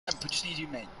need you,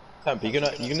 mate. Temp, you're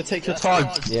gonna take your time.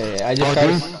 Yeah,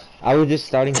 I was just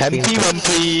starting to Tempy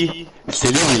Wumpy,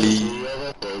 Silly Willy.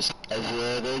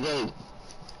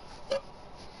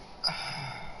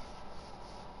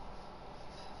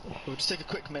 We'll just take a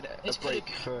quick minute, a break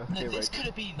for this could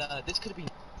have been.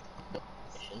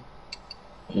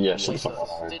 Yes.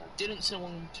 Didn't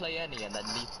someone play any and then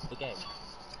leave the game?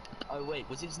 Oh wait,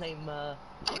 was his name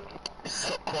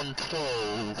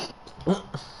Control?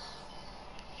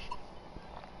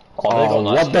 Oh,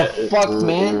 what the fuck,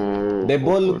 man? They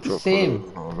both look the same.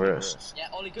 Yeah,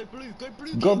 Ollie, go blue, go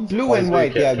blue. Go blue and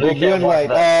white, yeah, go blue and white.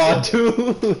 Oh,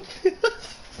 dude.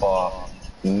 Fuck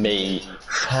me.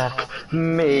 Fuck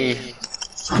me.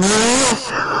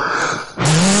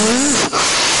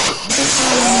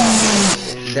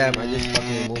 Damn, I just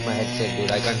fucking removed my headset,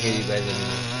 dude. I can't hear you guys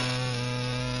anymore.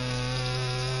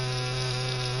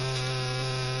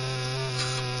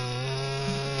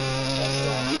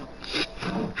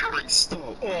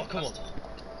 Stop. Oh, come on.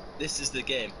 This is the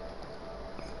game.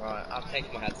 Right, I'm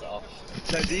taking my headset off.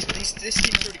 No, this team's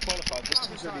already qualified. This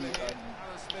team's already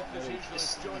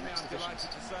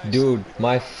Dude,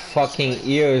 my fucking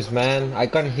ears, man. I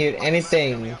can't hear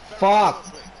anything. Fuck.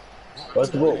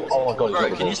 First of all, oh my god,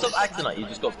 Bro, can you stop acting like you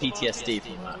just got PTSD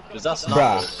from that? Because that's not.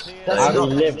 Bruh. I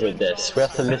live with this. We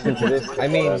have to listen to this. I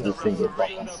mean, every single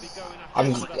time.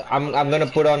 I'm gonna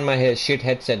put on my shit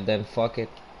headset then. Fuck it.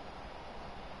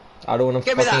 I don't wanna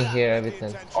fucking hear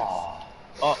everything. Oh!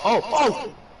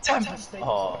 Temp!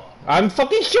 Oh. I'm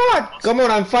fucking short! Come on,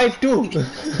 I'm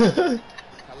 5'2".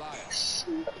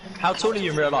 How tall are you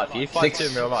in real life? Are you 5'2"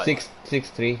 in real life?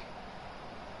 6'3".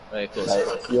 Very cool.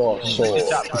 You're short.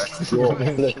 You're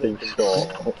flipping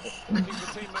short.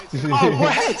 Oh,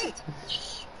 what head?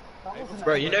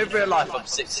 Bro, you know real life I'm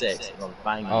 6'6". I'm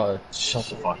banging. Oh, Shut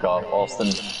the fuck up,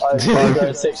 Austin. I'm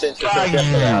going 6 inches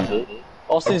yesterday.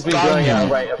 Austin's been going at a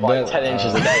rate of like 10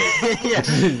 inches a day. Yeah.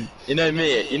 You know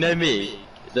me.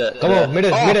 come on,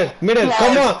 middle, come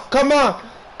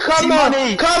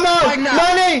on,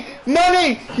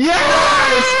 money!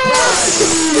 Yes!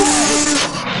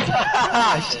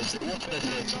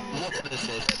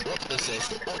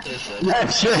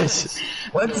 Yes.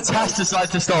 When did Tash decide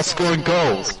to start scoring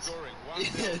goals?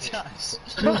 Tash,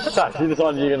 you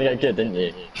decided you were gonna get good, didn't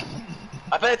you?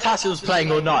 I bet Tash was playing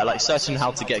all night, like searching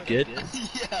how to get good.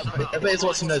 I bet he's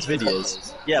watching those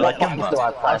videos. Yeah, like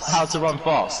how to run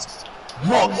fast.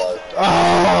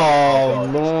 Oh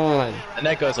man! And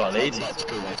there goes on, easy.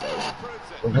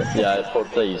 Yeah, it's called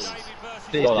please.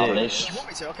 Please do.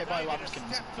 Okay, bye,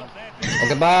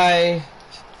 Okay, bye.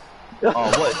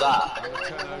 Oh, what is that?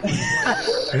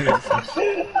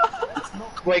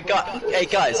 Wait, hey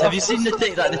guys, have you seen the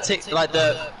thing,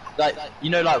 like you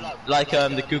know, like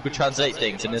the Google Translate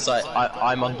things, and it's like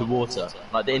I'm underwater,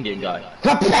 like the Indian guy.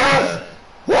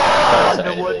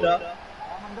 Underwater.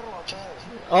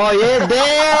 Oh yeah,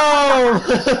 damn!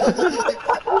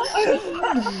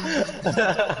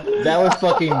 That was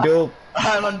fucking dope.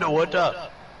 I'm underwater.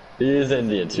 He is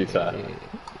Indian, too fair.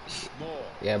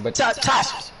 Yeah, but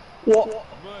Tash. What?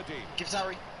 Gives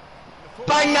Harry.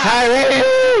 Bang that!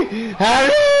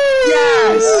 Harry!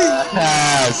 Yes!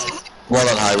 Well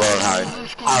done, Harry, well done, Harry.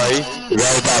 Harry,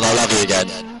 well done, I love you again.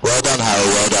 Well done, Harry,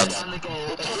 well done.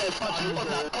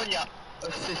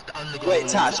 Wait,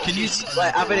 Tash, can you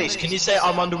wait, Avanish, can you say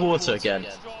I'm underwater again?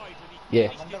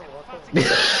 Yeah.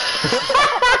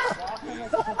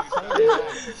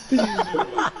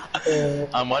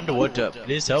 I'm underwater.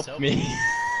 Please help me.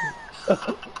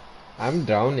 I'm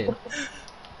drowning.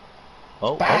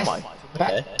 Oh my.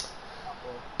 Okay.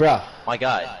 Bruh, My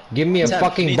guy. give me a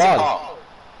fucking ball.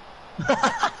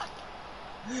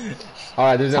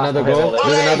 Alright, there's another goal.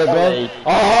 There's another goal.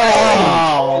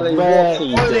 Oh,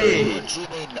 man. Ollie.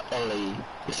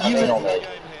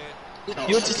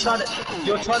 You're just trying to.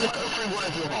 You're trying to.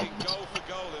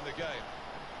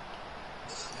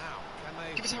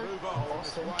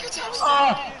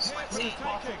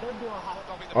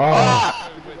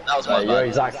 That was my You're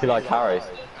exactly like Harry.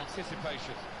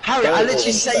 Harry, I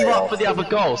literally set you up for the other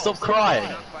goal. Stop crying.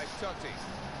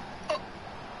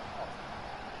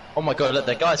 Oh my god, look,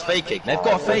 that guy's faking. They've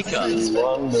got a faker. Do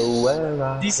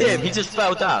you see him? He just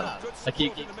fell down. Like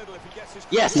he...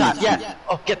 Yes, Tap, yeah.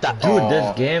 Oh, get that. Dude,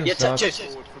 this game Yeah, Tap, sucks.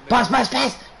 shoot. Pass!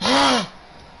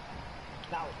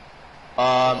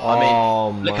 I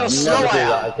mean, look how slow Never do I am.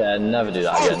 that again, never do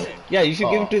that again. Yeah, you should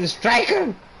give it to the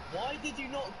striker. Why did you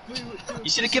not do it? You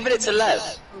should have given it to Lev.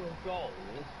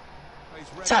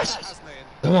 Tash.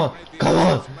 Come on.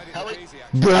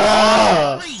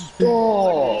 Bruh!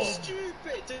 Oh!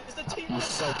 Stupid. Is the team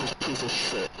Selfish piece of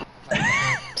shit.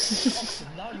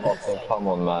 Oh, come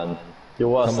on, man. You're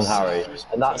worse than Harry,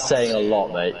 and that's saying a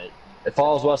lot, mate. If I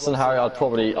was worse than Harry, I'd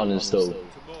probably uninstall.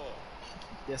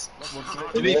 Yes.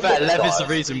 To be fair, Lev is the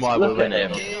reason why we're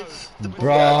winning.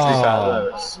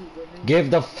 Bro, give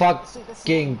the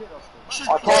fucking.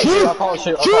 I can't shoot, I can't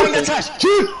shoot, I can't shoot.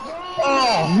 Shoot!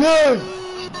 Oh no!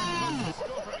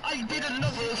 I did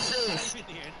another assist.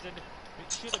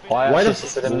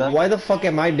 Why the fuck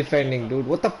am I defending, dude?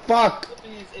 What the fuck?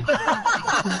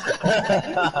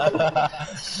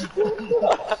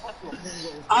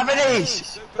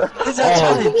 Avanish! It's a Oh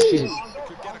challenge! shit!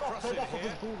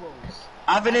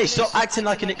 Avanish, stop acting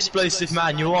like an explosive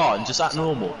man you are and just act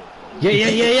normal.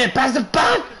 Yeah! Pass the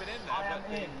back!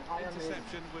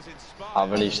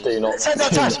 Avanish, do not. Send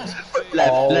that touch!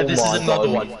 Lev, this is another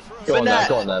one. Go on, Finette. Lev,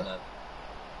 go on, Lev.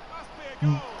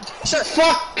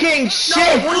 Fucking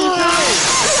shit! What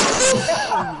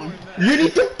are you doing? You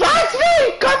need to pass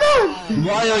me! Come on!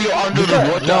 Why are you under the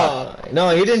water? No,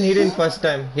 he didn't first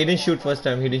time. He didn't shoot first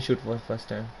time. I'm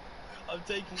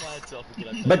taking my heads off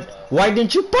again. But why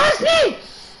didn't you pass me?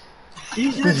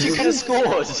 You could have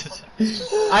scored.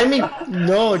 I mean,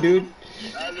 no, dude.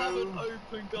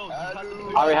 Open goal.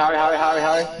 Harry.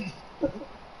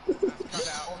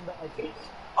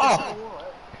 Oh!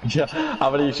 Yeah,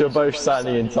 Avanish, you're both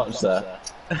standing in touch there.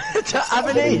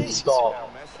 Avanish!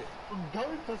 Stop.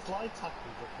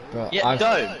 Bro, Yeah,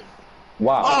 don't.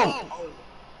 Wow. Oh!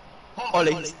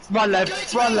 Ollie, run Lev.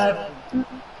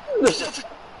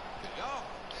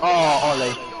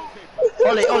 Oh,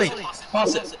 Ollie,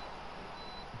 pass it.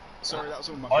 Sorry, that was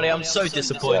all my Ollie, I'm so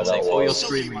disappointed for all your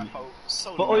screaming.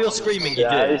 For all your screaming you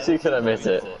Yeah, at did. least you can admit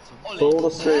it. For all the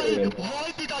screaming.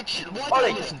 Why did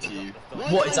Ollie! I listen to you?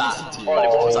 What is that? Ollie,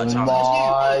 what was that challenge?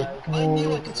 My... I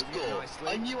knew I could score.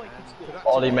 I knew I could score.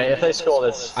 Ollie, mate, if they score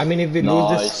this... I mean, if we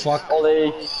lose this, fuck.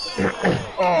 Ollie,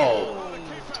 Oh!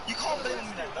 You can't blame me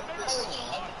then.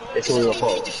 it's all your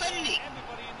fault.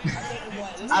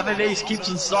 Avanish keeps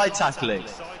on side tackling.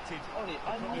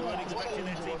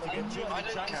 I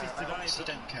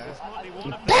don't care.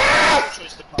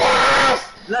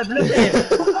 Lev, look at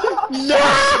him!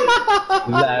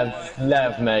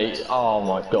 Lev, mate. Oh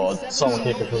my god. Someone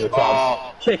kick him from the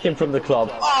club. Kick him from the club.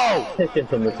 Oh! Kick him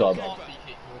from the club. Harry's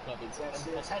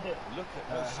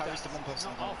the one person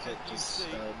who can't kick. Just,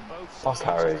 Fuck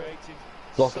Harry.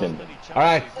 Block him.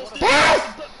 Alright.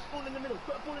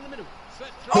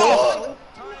 Oh!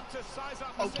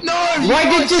 No! Why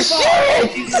didn't you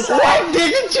shoot? Why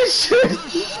didn't you shoot?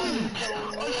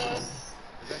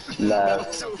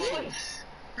 Lev.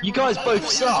 You guys both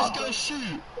suck. gonna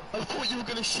shoot. I thought you were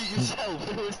gonna shoot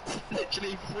yourself. It was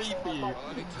literally free for you.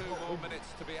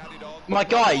 My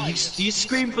guy, you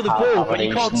scream for the ball, but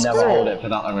you can't never hold score. it for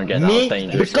that long again. That Me? was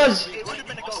dangerous. Because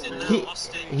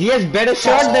he has better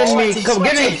shot than me. Come,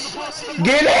 give it!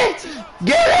 Give it!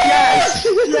 Give it!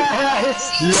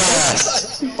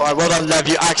 Yes! Alright, well done, Lev.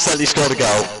 You accidentally scored a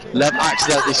goal. Lev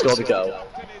accidentally scored a goal.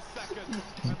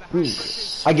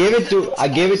 I gave it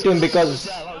to him because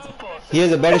he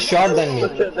has a better shot than me.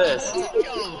 Look at this.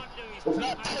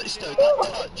 That touch though, that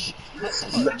touch.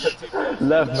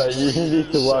 Lev, mate, you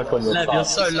need to work on your Lev, you're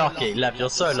pass. so lucky. Lev, you're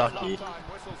so lucky.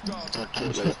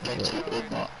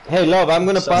 Hey, love, I'm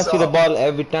gonna pass you the ball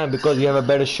every time because you have a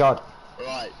better shot.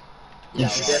 Right.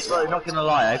 Yes, bro, not gonna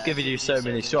lie, I've given you so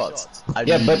many shots. I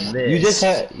Yeah, but you missed. just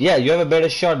have, you have a better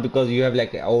shot because you have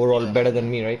like overall better than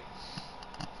me, right?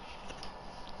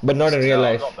 But not in real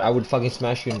life. I would fucking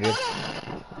smash you in real.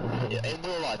 Yeah, in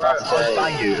real life, I'd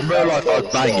bang you. In real life,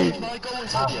 I'd bang you. If my goal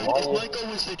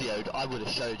was videoed, I would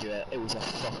have showed you it. It was a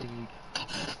fucking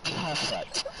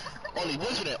perfect. Ollie,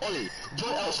 wasn't it? Ollie,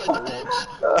 right outside the box,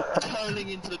 curling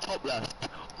into the top left.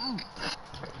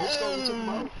 Which goal was it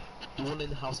about? The one in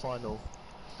the house final.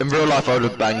 In real life, I would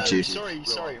have banged you. Sorry, in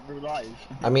real life.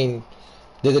 I mean,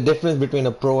 there's a difference between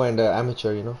a pro and an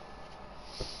amateur, you know?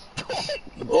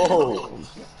 Oh!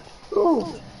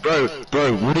 Bro,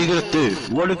 what are you gonna do?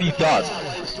 What have you done?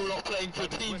 We're still not playing for a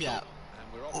team yet.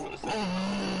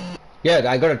 Yeah,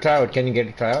 I got a tryout. Can you get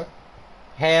a tryout?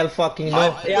 Hell fucking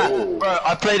no. Yeah, bro,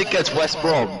 I played against West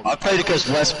Brom.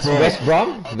 West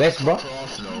Brom? West Brom?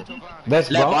 West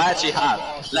Lev, Brom? I actually have.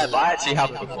 Lev, I actually have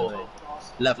before.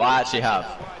 Lev, I actually have.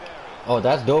 Oh,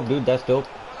 that's dope, dude. That's dope.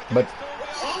 But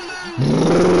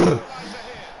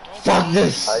fuck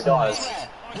this. Hey guys,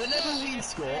 Whenever we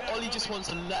score, Ollie just wants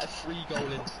to let a free goal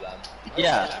into them.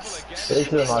 Yeah.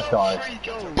 these are a nice guy. Free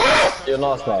goal. You're a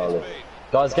nice guy, Ollie.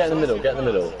 Guys, get in the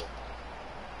middle,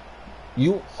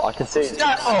 You. I can see.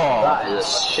 Yeah, oh. That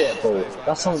is shit ball.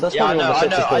 That's Yeah, I probably know, one of the I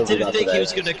fittest know. I balls we've didn't had think he today.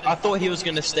 was gonna. I thought he was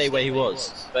gonna stay where he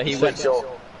was, but he went.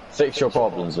 Fix your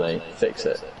problems, mate. Fix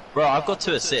it. Bro, I've got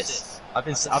 2 assists. I've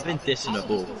been dishing the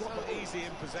ball.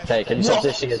 Okay, can you stop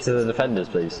dishing it to the defenders,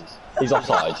 please? He's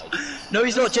offside. No,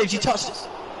 he's not, James. You touched it.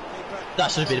 That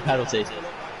should have been a penalty.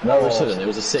 No, it shouldn't. It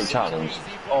was a sick challenge.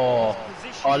 Oh,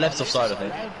 left's offside, I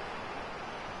think.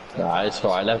 Nah, it's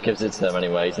fine. Lev gives it to them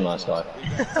anyway. He's a nice guy.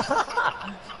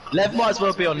 Lev might as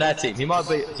well be on their team. He might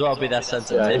as well be their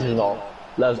centre. Yeah, he's not.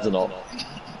 Lev's not.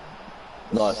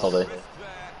 Nice, Holly.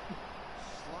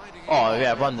 Oh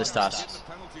yeah, run this Tash.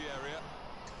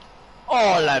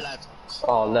 Oh, Lev.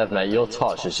 Oh, Lev, mate, your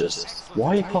touch is just... Why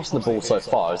are you passing the ball so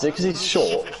far? Is it because he's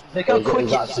short? Look how Or is it quick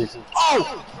he's actually...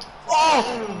 Oh! Oh!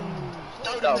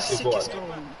 That was good boy.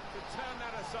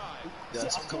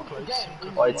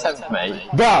 Oh, he 10th, mate.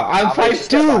 Bro, I'm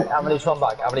 5'2". Avanish, run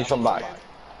back. Avanish, run back.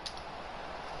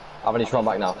 Avanish, run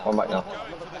back now. Run back now.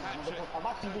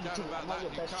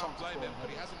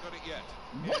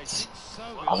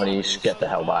 Avanish, get the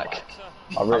hell back.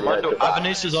 I really hope you're back.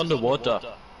 Avanish is underwater.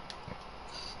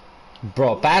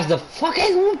 Bro, pass the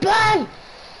fucking ball.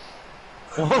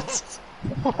 What?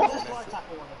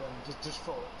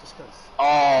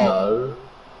 Oh.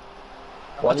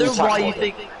 No. I don't know why you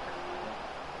think...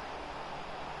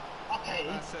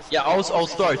 Yeah, I'll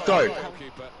throw.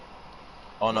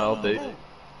 Oh no, I'll boot.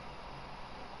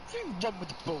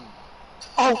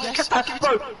 Oh, get that,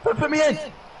 bro! Put me in!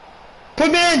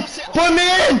 Put me in! Put me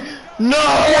in! No!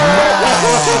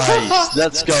 Nice.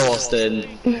 Let's go, Austin.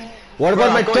 What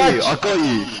about my touch? I got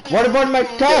you. What about my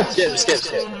touch? Skip.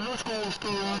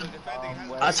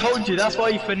 I told you, that's why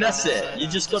you finesse it. You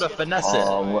just gotta finesse it.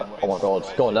 Oh my god.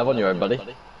 Go on, Lev on your own, buddy.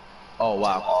 Oh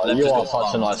wow. Oh, you are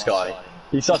such a nice guy.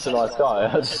 He's such a nice guy.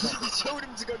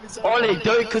 Ollie,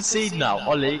 don't concede now,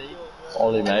 Ollie.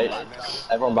 Ollie, mate.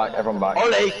 Everyone back, everyone back.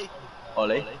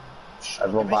 Ollie.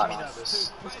 Everyone back.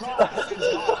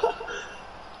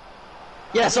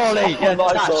 Yes, Ollie. Yeah,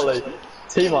 Nice, touch. Ollie.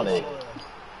 T-Money.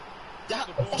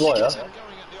 Lawyer.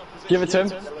 Give it to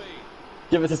him.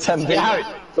 Give it to Tempe. Yeah, Harry.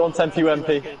 Go on, Tempe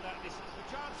Wempy.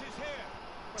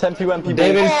 Tempe Wempy.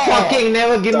 They will fucking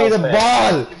never give me the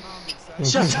ball.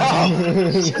 Shut up.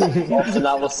 Austin,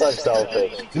 that was so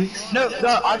selfish. No,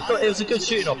 I thought it was a good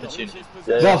shooting opportunity.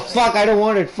 The fuck, I don't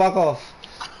want it. Fuck off.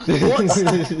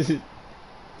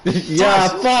 Yeah,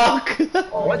 fuck.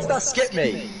 Why did that skip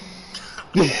me?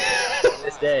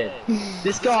 It's dead.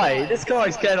 This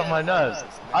guy's getting on my nerves.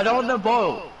 I don't want the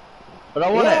ball, but I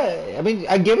want it. I mean,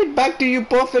 I gave it back to you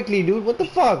perfectly, dude. What the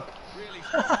fuck?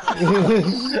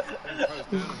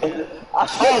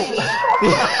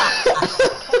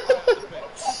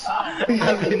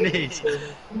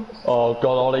 Oh god,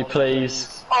 Ollie,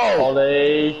 please. Oh.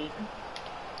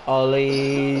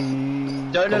 Ollie.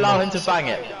 Don't allow him to bang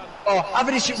it. Oh,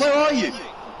 Avanish, where are you?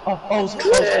 Oh, it's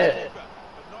close.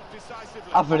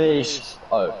 Avanish.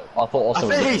 Oh, I thought Austin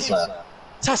was Avanish.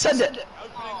 there. Send it.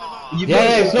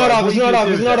 Yeah, it's not off. It's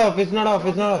not off.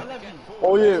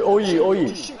 All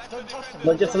you.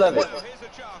 No, get to level.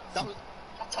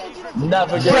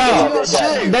 Never get to level Bro,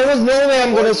 again. there was no way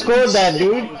I'm gonna score that,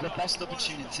 dude. The best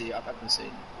opportunity I've ever seen.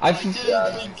 I think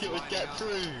it would get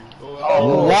through.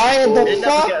 Why the It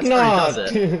never fuck gets through, not?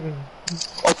 does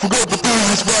I forgot the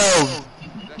ball as well.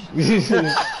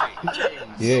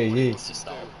 Yeah. You're doing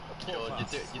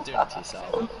it to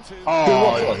yourself.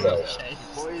 Oh,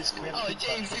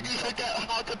 James, did you forget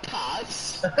how to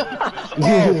pass?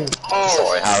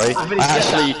 Sorry, Harry. I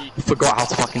actually forgot how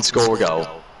to fucking score a goal.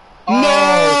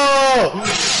 No!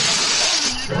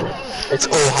 It's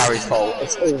all Harry's fault.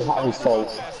 It's all Harry's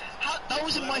fault. That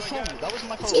wasn't my fault.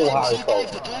 It's all Harry's fault.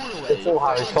 It's all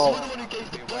Harry's fault. You're the one who gave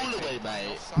the ball away,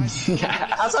 mate.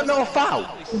 how's that not a foul?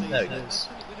 No, it is.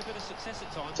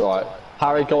 It's alright.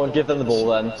 Harry, go and give them the ball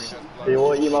then. Do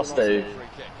what you must do.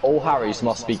 All Harrys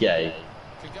must be gay.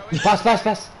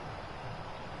 Pass.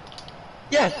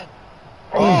 Yeah.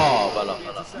 Oh, well.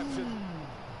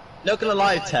 Not gonna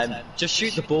lie, Tem. Just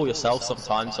shoot the ball yourself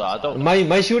sometimes. I don't.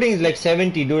 My shooting is like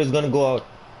 70, dude. It's gonna go out.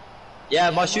 Yeah,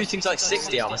 my shooting's like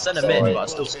 60. I'm a centre mid, but I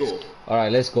still score.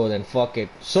 Alright, let's go then. Fuck it.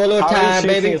 Solo Harry's time,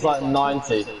 shooting baby. is like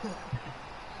 90.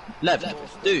 Lev,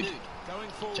 dude.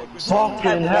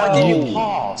 Fucking Why did you hell.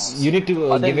 pass? You need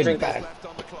to I give didn't it drink back.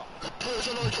 Put a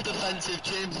lot of defensive.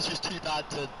 James is just too bad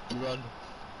to run.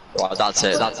 Right, that's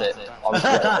it.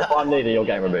 If I'm needed, you're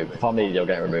getting removed. If I'm needed, you're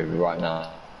getting removed right now.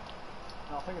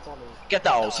 Get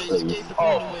that old. James gave the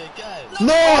ball away again.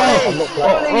 No!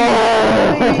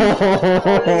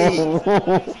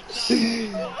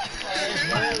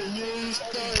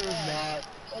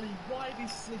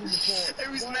 It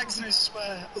was Max, I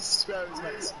swear. I swear it was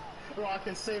Max. Right, I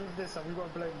can save this and we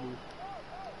won't blame you.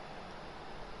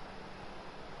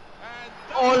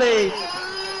 Ollie,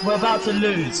 we're about to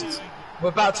lose. We're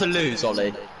about to lose,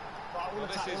 Ollie. Well,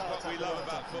 this is what we love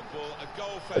about football. A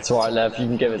goal for It's alright, Lev. You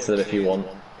can give it to them if you want.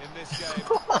 in this game.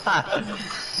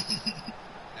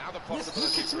 Now the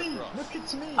possibility for a cross. Look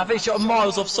at me. I think you're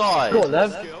miles offside. Go on,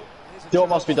 Lev. Do what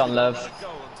must be done, Lev.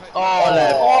 Oh,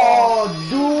 Lev.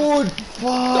 Oh, dude,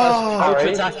 fuck.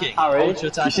 Ultra attacking. Harry, Ultra you see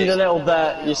attacking. the little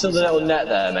there? You see the little net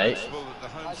there, mate? The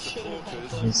home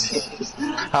supporters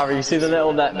Harry, you see the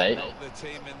little net, mate? help their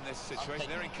team in this situation.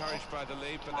 They're encouraged by the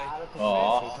lead, but they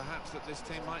Aw. fearful perhaps that this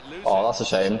team might lose Oh, it. that's a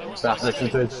shame. We don't have to listen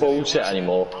to his bullshit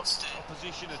anymore.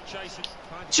 Opposition are chasing,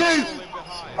 trying to Shoot! fall in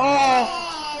behind.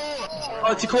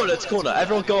 Oh, it's a corner, it's a corner.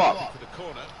 Everyone go up. For the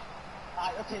corner.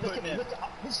 Okay, look at me. Look at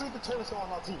who's the tallest guy on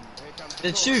our team? Here comes the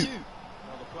Then cross. shoot.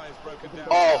 Well, the player's broken down.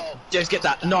 Oh, James, get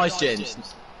that. Nice, James.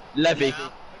 Levy. A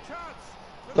chance.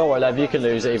 Don't worry, Lev, you can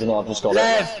lose it even though I've just got it.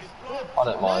 Lev. I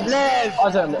don't mind. Lev.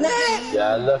 I don't.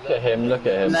 Yeah, look at him, look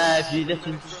at him. Lev, you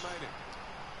little... You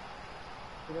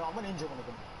know, I'm gonna injure one of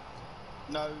them.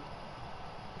 No.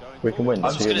 We can win I'm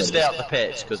this. just going to stay up the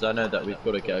pitch because I know that we've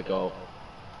got to get a goal.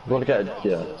 We want to get a,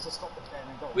 yeah. So stop it there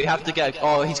and go. We have to get...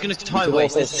 Oh, he's going to We time can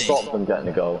waste, also isn't he? stop them getting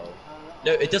a goal.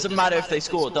 No, it doesn't matter if they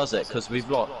score, does it? Because we've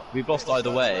lost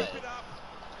either way.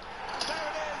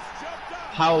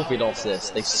 How have we lost this?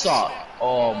 They suck.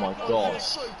 Oh my god.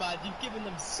 So bad, you've given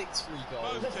them 6 free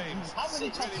goals. Both teams How many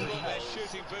times really want their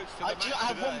shooting boots to the I match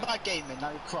have one today. bad game and now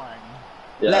you're crying.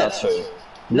 Yeah, that's true.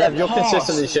 Lev, you're pass.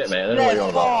 consistently shit, mate. I don't know what you're on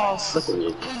about. pass. Look at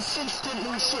you.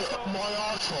 Consistently shit up my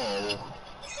arsehole.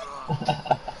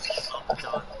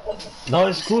 No,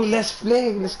 it's cool. Let's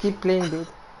play. Let's keep playing, dude.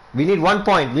 We need 1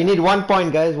 point. We need 1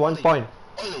 point, guys. 1 point.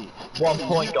 Ollie, 1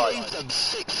 point, you guys. gave them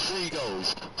 6 free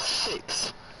goals.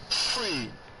 6 free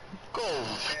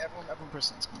goals. Everyone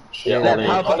press next match. Yeah, Lev, Ollie.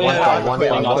 how about Ollie, one I'm point,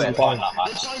 quitting one us point. and playing that Buy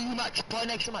match. a new match. Buy an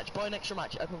extra match. Buy an extra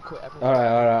match. Everyone quit. Everyone.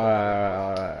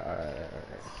 Alright.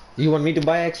 You want me to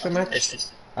buy extra match?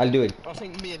 I'll do it. I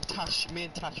think me and Tash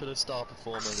are the star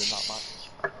performers in that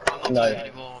match. No.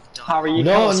 Harry, you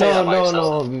No, can't say that by no,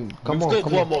 yourself. no. Come We've on, got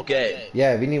come one on. more game.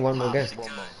 Yeah, we need 1 more game.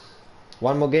 One more.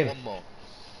 1 more game. One more.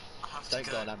 Don't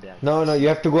go on NBA. No, you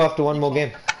have to go after 1 more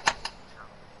game.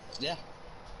 Yeah.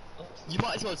 You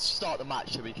might as well start the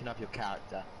match so we can have your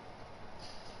character.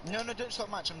 No, don't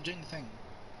start match, I'm doing the thing.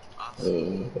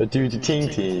 Do the team.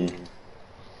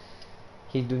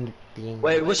 He's doing the thing.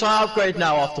 Wait, which I upgrade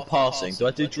now after passing? Do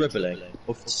I do dribbling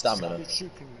or stamina?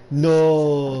 Shooting.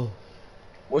 No.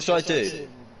 What should I do?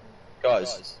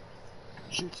 Guys,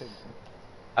 Shooting.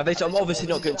 I'm obviously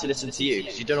not going to listen to you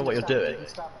because you don't know what you're doing.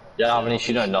 Yeah, I mean,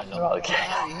 you know nothing about the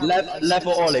game. Lev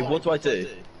or Ollie, what do I do?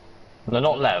 No,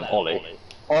 not Lev, Ollie.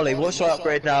 Ollie, what should I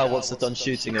upgrade now once I've done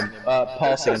shooting and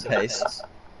passing and pace?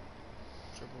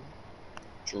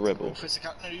 Dribble.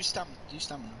 Physical, no, do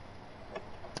stamina.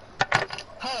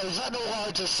 Hey, is that not what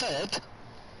I just said?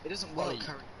 It doesn't work,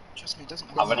 Harry. Trust me, it doesn't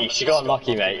work. Avanish, you got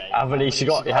unlucky, mate. Avanish,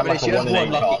 you had like a You 1 had in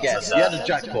 8 one lucky chance. guess. You had a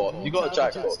jackpot. You got a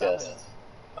jackpot guess.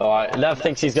 Alright, Lev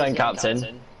thinks he's going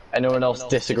captain. Anyone else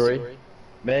disagree?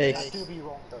 Me. Still be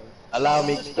wrong though. Allow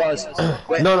me, guys.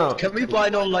 Wait, No. Can we buy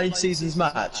an online seasons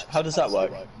match? How does that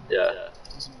work? Yeah.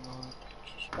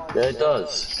 Yeah, it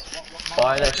does.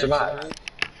 Buy an extra match.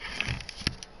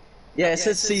 Yeah, it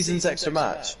says seasons extra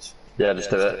match. Yeah, just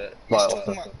do it. It's Right,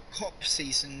 talking about cop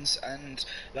seasons and,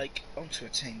 like, onto a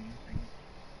team.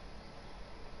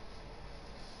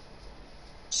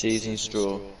 Seasons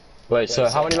draw. wait, so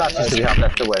how many matches do we have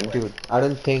left to win? Dude, I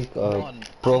don't think One.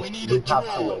 pro. We need a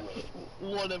draw.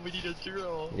 One and we need a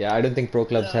draw. Yeah, I don't think pro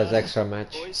clubs has extra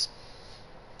match.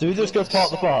 Do we just go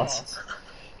park the bus?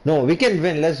 No, we can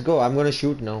win. Let's go. I'm gonna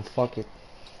shoot now. Fuck it.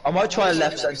 I might try a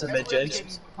left centre mid,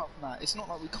 James. Apart from that, it's not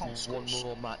like we can't score. One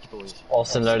more match, boys.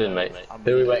 Austin loading, mate.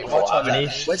 Who are we waiting for?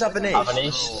 Avanish? Where's Avanish?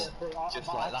 Avanish? Just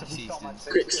like last season.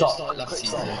 Quick stop. Last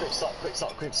season.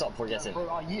 Quick stop before he gets in.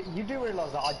 Bro, you do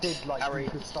realise that I did like you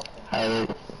could stop them. Harry.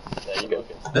 There you go.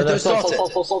 No, don't start it.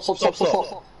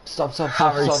 Stop.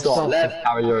 Harry, stop.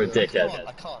 Harry, you're a dickhead.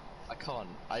 I can't.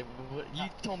 You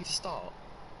told me to start.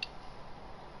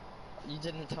 You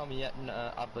didn't tell me yet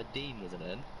Aberdeen wasn't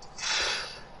in.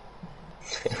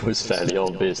 It was fairly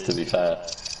obvious, to be fair.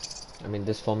 I mean,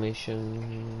 this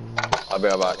formation. I'll be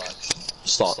right back.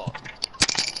 Start.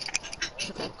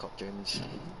 God, James.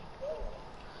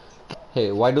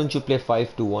 Hey, why don't you play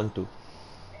 5-2-1-2?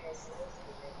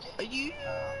 Are you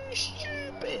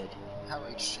stupid?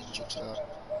 Harry, change it to that.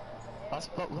 That's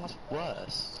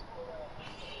worse.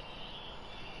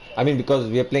 I mean, because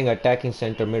we are playing attacking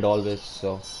center mid always,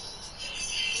 so.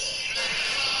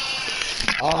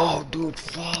 Oh, dude,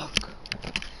 fuck.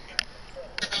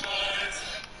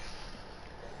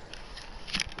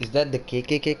 Is that the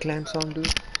KKK clan song,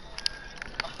 dude?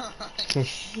 Harry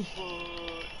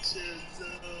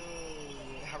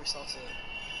starts it.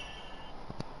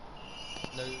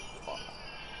 No,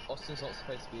 Austin's not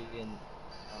supposed to be in.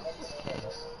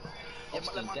 Let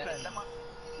Austin, my get player, in.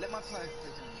 let my player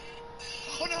play to me.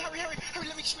 Oh no, Harry,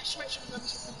 let me switch, let me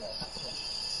switch.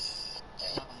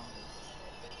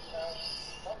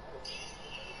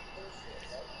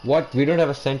 What? We don't have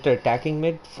a center attacking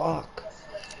mid? Fuck.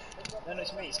 No,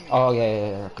 it's me, Oh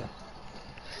yeah, okay.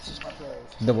 It's just my players.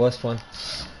 The worst one.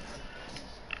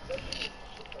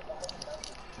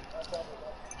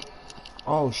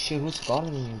 Oh shit, who's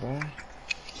calling me, bruh?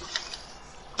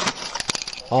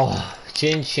 Oh,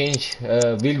 change.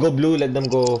 We'll go blue, let them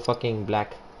go fucking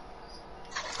black.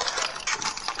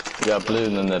 Yeah, blue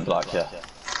and then they're black, yeah.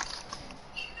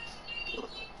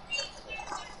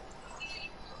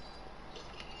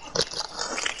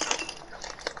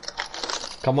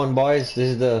 Come on, boys,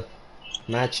 this is the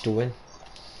match to win.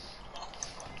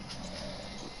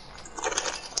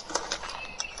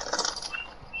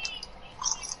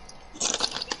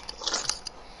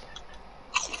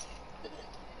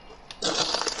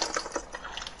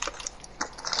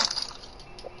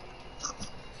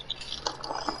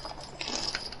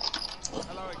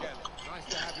 Hello again. Nice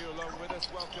to have you along with us.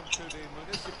 Welcome to the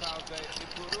Municipal de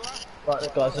Ipurua.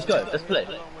 Right, guys, let's go. Let's play.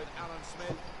 Along with Alan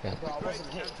Smith. Yeah. Great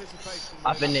anticipation.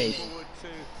 I've been need. Forward to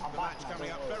the match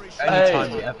coming up very Hey, shortly.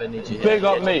 Anytime we ever need you here.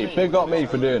 Big up me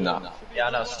for doing that. Yeah,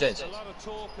 I know, it's James. A lot of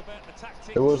talk about the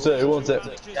tactics. Who wants it? Who wants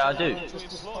it? Yeah, I do. To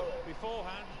employ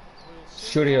beforehand. We'll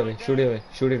see Shoot it how away, it shoot it away,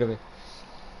 shoot it away.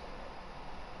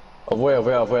 Away.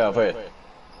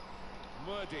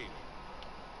 Murdy.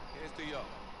 Here's De Jong.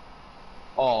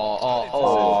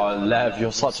 Oh, Lev,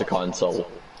 you're such a kind soul.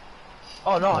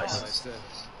 Oh, nice. It's a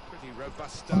pretty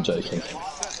robust I'm start. joking. It's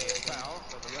certainly a foul,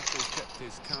 but the referee's kept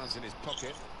his cards in his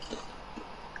pocket.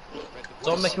 Read the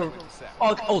Don't make a. with the set.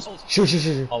 Oh,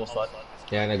 Shoot. almost right.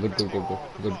 Yeah, no, good. No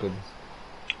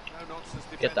nonsense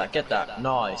defending. Get that.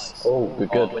 Nice. Oh,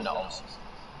 good. Win that one. It's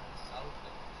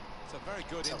a very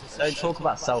good Don't interception. talk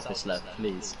about selfish left,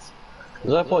 please.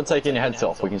 There's no point taking your heads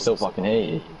off, we can still fucking hear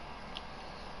you.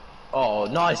 Oh,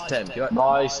 nice temp. You're...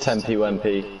 Nice tempi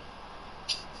wempy.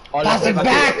 Oh, Pass it left,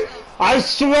 back! I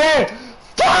swear!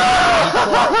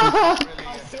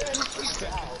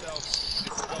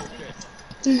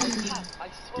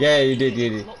 Yeah, you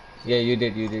did. Yeah, you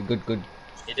did. Good.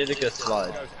 He did a good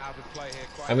slide. Goes out of play here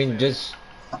quite I mean, clearly. just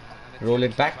roll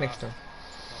it back next time.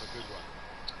 Not a good one.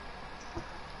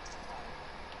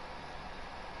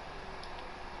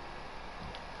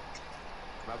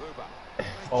 Mabuba.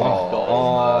 Oh, God.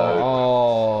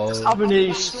 Oh.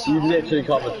 Avanish, you literally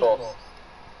covered for.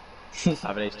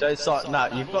 Avanish, don't start. No,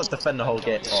 you've got to defend the whole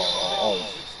game. Oh.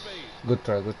 Speed. Good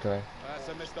try. That's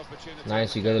a missed opportunity.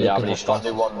 Nice, you gotta Yeah, look at the Avanish, can't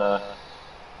pass. do one there.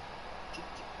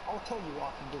 I'll tell you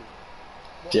what I can do.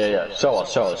 Yeah, show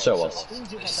us. So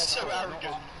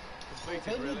arrogant.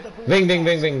 Completed,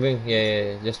 really. Wing.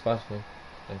 Yeah, just pass me.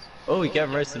 Nice. Oh, you get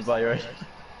roasted by your own.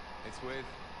 It's with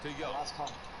De Jong. Last time.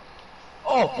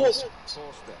 Oh, Forster.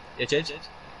 yeah, James.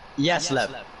 Yes, Lev.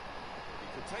 He could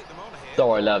take them on here. Don't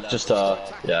worry, Lev, just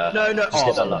yeah. No. Just Oh,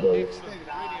 get on no. the ball. Excellent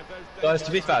reading of those Guys,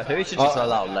 to be fair, who should just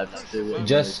allow Lev to do it?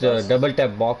 Just double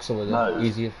tap box over there. No.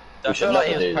 Easier. I we should feel like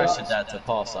he never was do that. pressured there to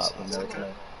pass that when they were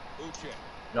playing. Uche. You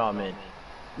know what I mean?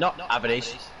 Not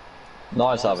Avanish.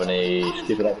 Nice, Avanish.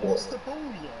 Keep it up. What's the ball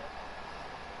yet?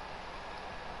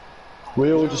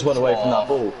 We all just went away from that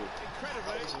ball.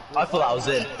 I thought that was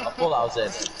in.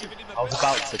 I was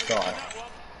about to try.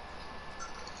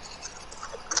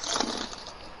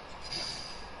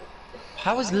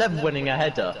 How is Lev winning a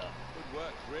header? Good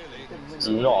work,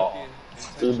 really. Not.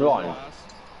 You're blind.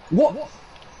 What?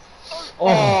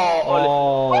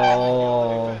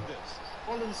 Oh.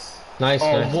 Defenders. Nice.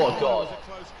 Oh, Nice. what a god.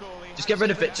 Close call. He Just get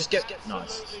rid of it. Just get.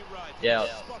 Nice. absolutely right. Yeah.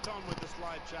 Spot on with the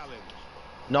slide challenge.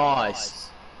 Nice.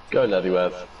 Go, Levy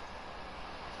Web.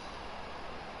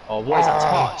 Oh, what is that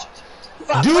touch?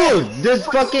 Dude, this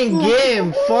fucking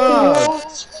game.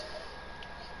 Fuck.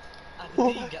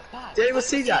 Did anyone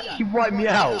see that? He wiped me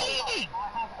out. I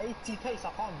have 80 pace, I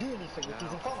can't do anything if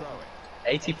he's in front of me.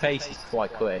 80 pace is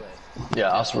quite quick. Yeah,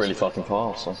 that's really fucking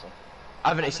fast. I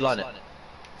haven't explained it.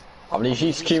 I mean,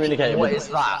 she's communicating What with is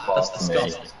that? That's fast to me.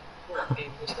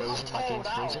 disgusting. Hold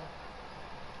out. Stop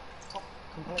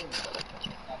complaining.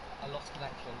 I lost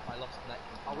connection.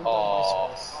 I will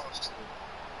Oh.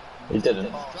 He didn't.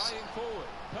 Trying forward.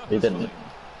 He didn't.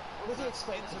 What does he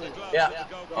expect to do? Yeah.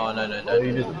 Oh, no.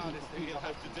 He didn't. Hardest thing he'll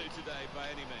have to do today by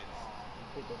any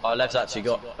means. Oh, Lev's actually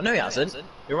got. Oh, no, he hasn't.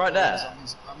 You're right there.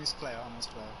 I'm his player.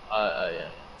 Oh, yeah.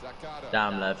 Zakata.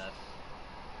 Damn, Lev.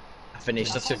 I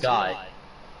finished. That's your guy.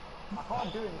 I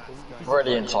can't do anything.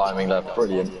 Brilliant timing there,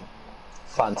 brilliant.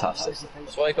 Fantastic.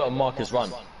 That's why you got to mark his run.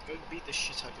 Go beat the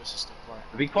shit out of your sister. Right.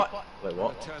 It'd be quite. Wait,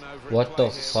 what? What the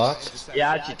fuck?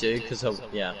 Yeah, actually do, because he'll.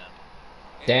 Yeah.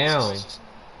 Damn. Right,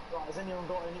 has anyone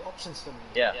got any options for me?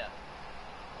 Yeah.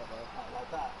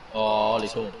 Like that. Oh, Ollie,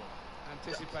 cool.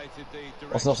 Anticipated the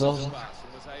What's direction up, of the Nelson? pass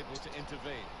and was able to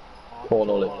intervene. Poor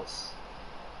Ollie.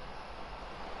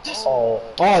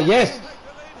 Oh yes.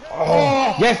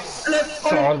 Oh yes.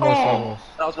 Almost.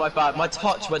 That was my bad. My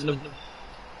touch went. The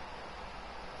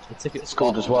ticket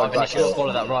Scored as well, I should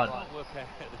follow that run. Work ahead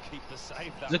to keep the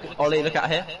save that Look, way. Ollie, look at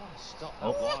here. Stop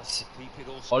Oh. that pass to keep it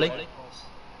all Ollie. straight.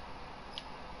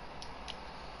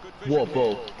 Good What a vision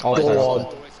ball. here. Oh, Go sorry. on.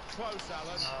 Oh, it's close,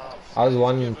 Alan. I was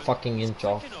one fucking inch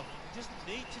off. Quick enough. He doesn't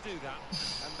need to do that.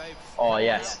 And they've Oh, held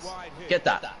yes. it wide here. Get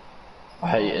that. I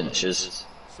hate inches.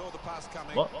 Saw the pass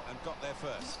coming What? and got there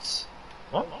first.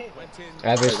 What? Went in.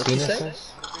 Average What did you say?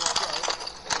 penises.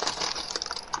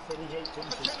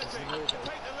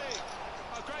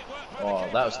 Oh,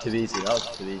 that was too easy. That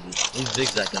was too easy. He's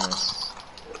zigzagging us.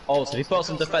 Oh, so he put us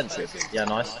on defensive. Yeah,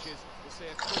 nice.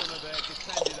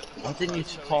 Why didn't you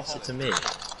just pass it to me?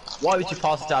 Why would you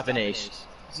pass it to Avinash?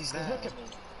 He's there. Look at me.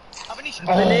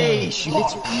 Avinash, you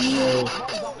little.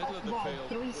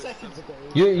 3 seconds ago.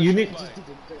 You need. Didn't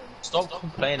do it. Stop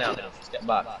complaining out. Just get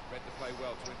back. Read the play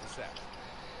well to intercept.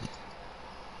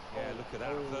 Yeah, look at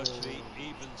that. Virtually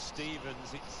even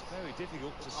Stevens. It's very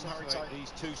difficult to separate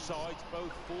these two sides.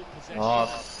 Both full possession. Oh.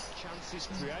 Chances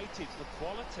created for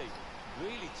quality.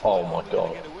 Really tight. Oh my Are we gonna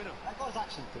God. get a winner? That guy's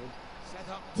actually good. Set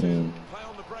up to play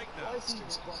on the break now. Why is he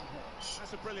just got hit?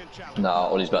 That's a brilliant challenge. Nah,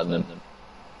 Ollie's better than him.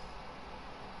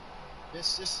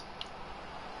 Yes.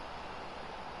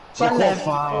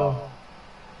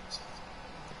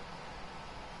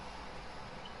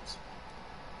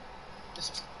 That's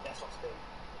what's big.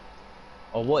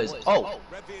 Oh, what is? Oh.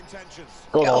 Read the intentions.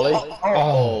 Go on, Ollie.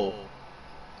 Oh.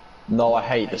 No, I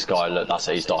hate this guy. Look, that's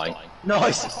it, he's dying.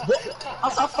 Nice. What?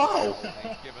 That's a foul.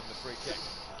 Given the free kick.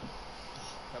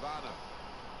 Havana.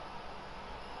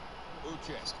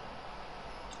 Uche.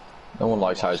 No one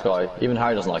likes Harry's guy. Even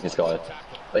Harry doesn't like his guy.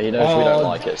 But he knows we don't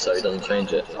like it, so he doesn't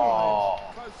change it. Oh.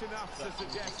 Close enough to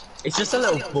suggest. It's just a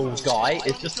little bald guy.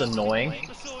 It's just annoying.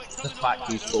 The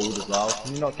fact he's bald as well.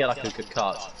 Can you not get like a good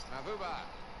cut?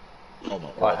 Mavuba. Oh my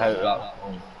god. I hope that.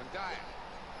 Mandaya.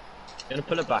 I'm gonna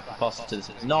pull it back and pass it to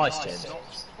this. Nice, James.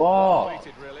 Oh,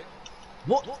 Completed, really.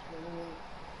 What?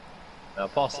 I'll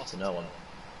pass it to no one.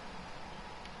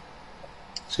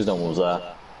 it's because no one was there.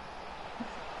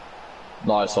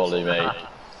 Nice, Ollie, mate.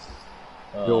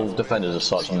 Your defenders are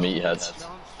such meatheads. Chance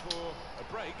for a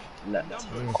break. Let.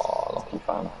 Oh, lucky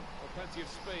fan. Well, plenty of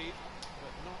speed,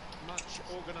 but not much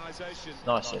organisation.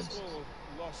 Nice, James. Score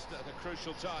lost at a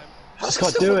crucial time. What's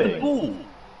this guy doing? Ooh. And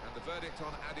the verdict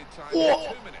on added time is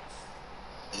 2 minutes.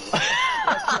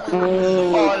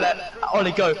 Oh,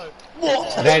 Ollie, go.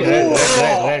 What?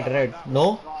 Red.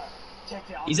 No? Check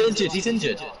it out. He's injured. He's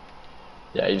injured.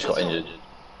 Yeah, he just got injured.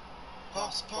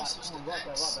 Pass. Right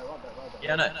there.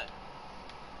 Yeah, no.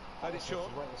 Played it short.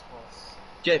 Where is pass?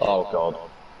 Jake. Oh, God.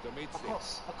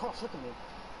 Domitzi. Across, look at me.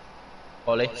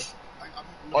 Ollie.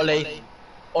 Ollie.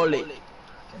 Ollie.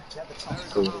 Get the chance.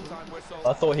 Half-time whistle.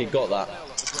 I thought he got that. Nil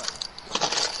at the break.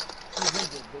 He's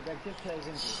injured. The good player's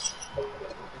injured.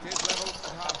 It is level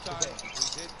at half-time. We did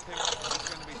think it was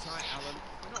going to be tight, Alan.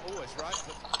 We're not always right,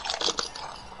 but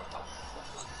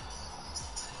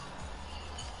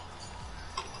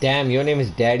Damn, your name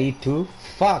is Daddy too?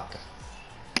 Fuck.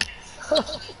 I'm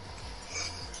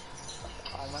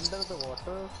under the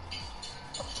water.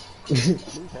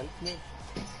 Please help me.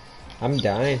 I'm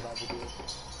dying.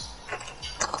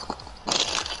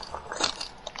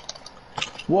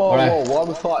 Whoa, Alright. whoa, why are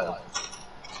we fighting?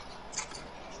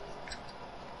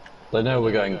 They know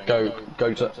we're going. Go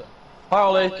to. Hi,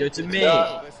 Ollie. Go to me.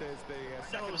 this is the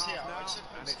second half now,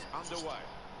 and it's underway.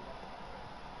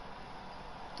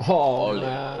 Oh, Ollie.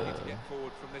 man. Need to get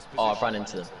forward from this Oh, I position. ran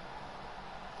into them.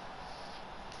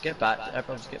 Get back.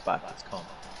 Everyone just get back. It's calm.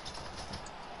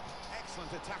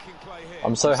 Excellent attacking play here.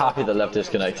 I'm so happy that Lev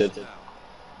disconnected.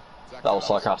 That was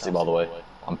sarcastic, by the way.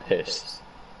 I'm pissed.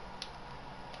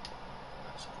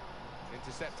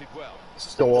 Intercepted well.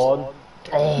 Go on.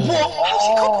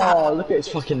 Oh, look at his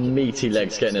fucking meaty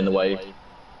legs getting in the way.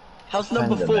 How's number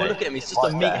Defender, 4? mate. Look at him. He's just a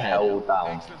What the meathead. hell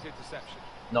down. Excellent interception.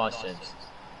 Nice, James.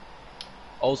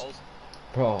 Also,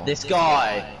 Bro. this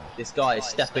guy is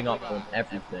stepping up on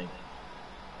everything.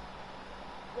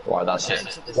 Right, that's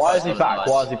it. Why is he back?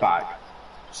 Why is he back?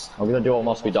 I'm gonna do what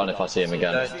must be done if I see him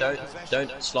again.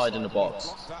 Don't slide in the box.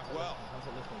 Blocked that well.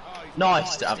 Oh, he's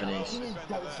Nice to Avinash.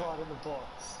 Don't slide in the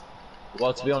box.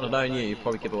 Well, to be honest, knowing you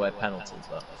probably give away penalties,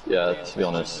 but... Yeah, to be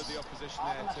honest.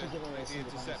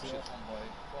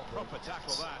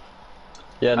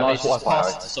 Yeah, nice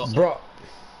Wi-Fi. Bro.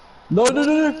 No.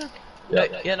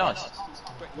 Yeah, nice.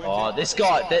 Oh, this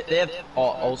guy, they have... Oh,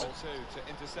 also...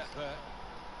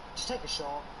 Just take a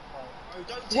shot.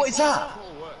 What is that?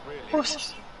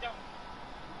 What's...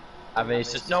 I mean,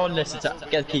 it's just no one listens to...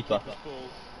 Get the keeper.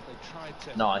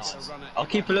 Nice. Our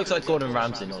keeper looks like Gordon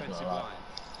Ramsay, not like that.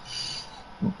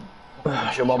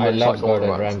 I love Gordon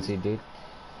Ramsay, dude.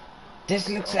 This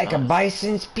looks like a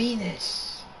bison's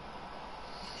penis.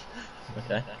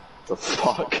 Okay. The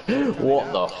fuck?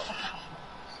 What the?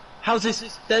 How's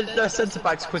this? Their centre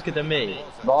back's quicker than me.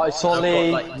 Nice, I've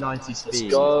Ollie. got like 90 speed.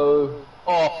 Let's go.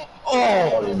 Oh!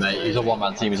 Ollie, mate, he's a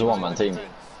one-man team. He's a one-man team.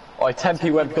 Alright,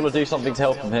 Tempe, we've got to do something to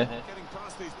help him here.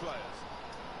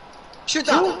 Shoot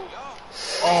that!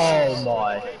 Oh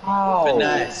my!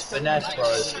 Finesse, bro.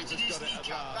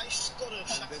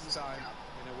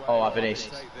 Oh, I finished.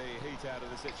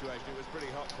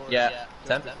 Yeah,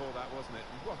 Temp.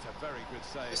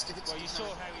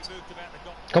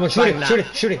 Come on,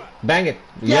 shoot it. Bang it.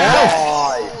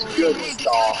 Yes! Nice, good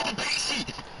stuff.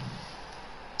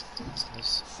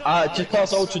 Just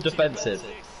pass ultra defensive.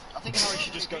 I think Harry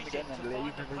should just go again and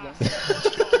leave everyone.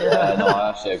 Yeah, no, I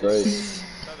actually agree.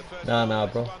 Nah,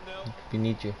 bro. We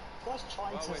need you.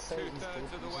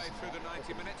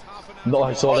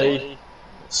 Nice, Ollie.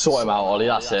 Sort him out, Ollie,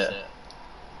 that's it.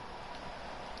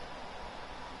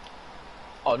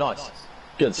 Oh, nice.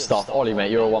 Good stuff. Ollie,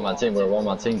 mate, you're a one-man team. We're a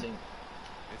one-man team.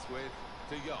 It's with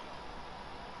De Jong.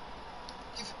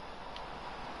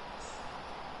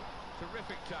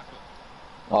 Terrific tackle.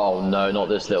 Oh, no, not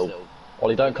this little...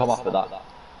 Ollie, don't come up with that. Yeah,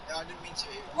 I didn't mean to.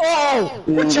 Oh!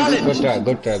 Good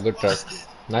challenge! Good try.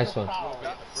 Nice one.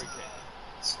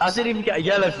 I didn't even get a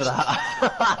yellow for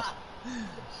that.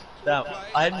 Now,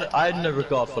 I had no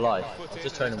regard for life. I was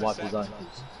just trying to wipe his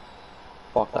ankles.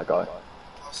 Fuck that guy.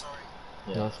 Oh, sorry.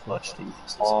 Yeah,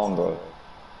 Oh, bro.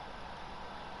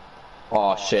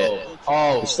 Oh, shit.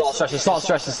 Oh, Start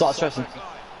stressing.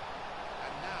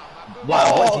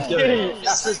 wow, what is he doing?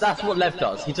 That's what Lev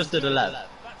does. He just did a Lev.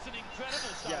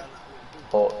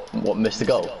 Oh, what, missed the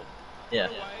goal? Yeah.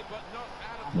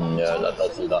 Yeah, that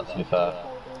does do that, to be fair.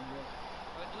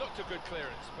 It looked a good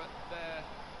clearance, but they're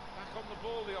back on the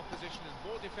ball. The opposition has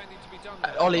more defending to be done.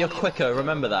 Ollie, you're quicker,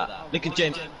 remember that. Look at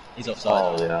James. He's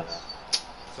offside. Oh, yeah.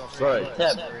 Bro,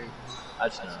 Temp.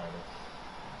 Actually,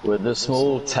 no. With the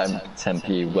small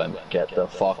Tempe won't get the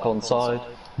fuck on side.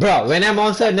 Bro, when I'm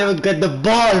onside, I never get the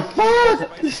ball. Fuck!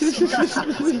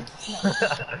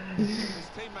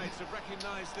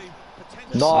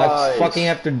 Nice. I fucking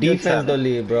have to defend the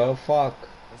lead, bro. Fuck.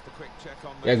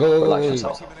 Yeah, go.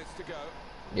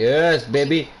 Yes,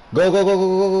 baby.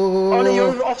 Go. Ollie,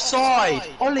 you're offside.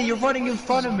 Ollie, you're running in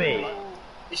front of me.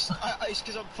 It's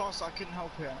because I'm fast, I couldn't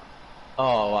help it.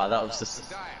 Oh, wow, that was just...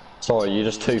 Sorry, you're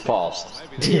just too fast.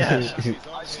 Yeah. It's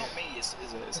not me, is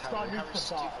it? It's Harry. Harry's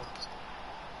stupid.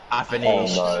 Oh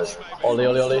Finish. no.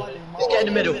 Ollie. Just get in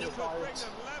the middle.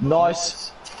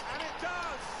 Nice.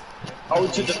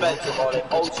 Ultra defensive, Ollie.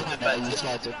 Ultra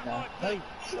defensive.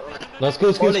 No, it's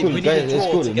cool, Ollie, we need guys. a It's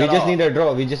draw cool. to We get just up. need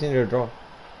a draw.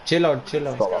 Chill out.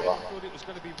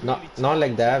 Not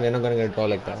like that. We're not gonna get a draw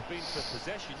like that.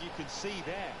 Possession, you can see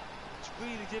there. It's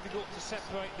really difficult to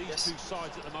separate these two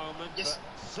sides at the moment. Yes.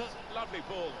 But lovely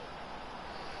ball.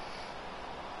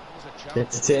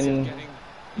 Get it in.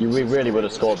 We really would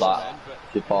have scored that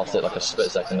if you passed it like a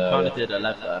split second Kinda earlier. did a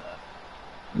left there.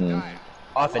 I mean,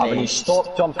 Anthony,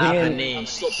 stop jumping in. Anthony,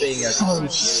 stop being a... Oh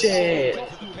shit!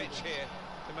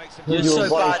 You're so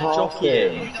bad at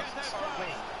jockeying.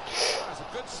 That's a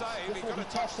good save. He got a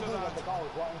touch to that.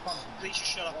 Please just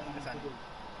shut up and defend.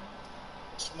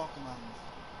 Smock him, man.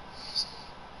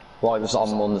 Right,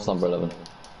 I'm on this number 11. Good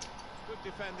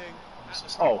defending.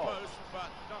 Oh. Close, but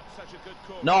not such a good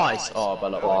call. Nice. Oh,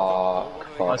 but look.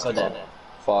 Nice idea.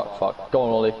 Fuck. Go on,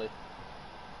 Ollie.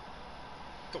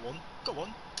 Go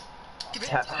on. Give it.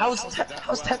 How's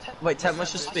Temp? Wait, Temp,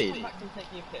 what's your speed?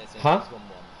 Huh?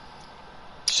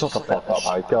 Shut the fuck up,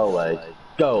 Harry.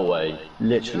 Go away.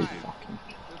 Literally fucking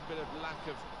Little bit of lack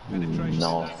of penetration.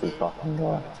 nasty fucking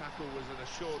guy. The tackle was an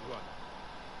assured one.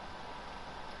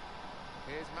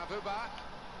 Here's Mavuba.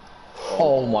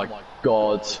 Oh my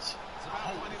god. It's about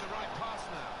finding the right pass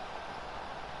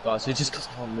now. Guys, we just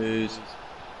can't lose.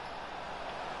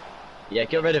 Yeah,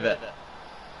 get rid of it.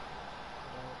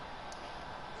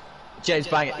 James,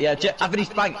 bang it. Yeah, Anthony's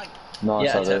bang. Nice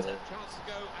Yeah, idea. Chance to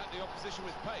go at the opposition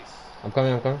with pace. I'm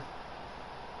coming.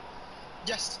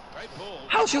 Yes. Great ball.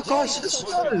 How's your guy so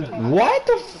slow? What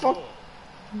the fuck?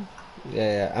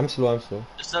 Yeah, I'm slow.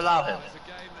 Just allow him. It's a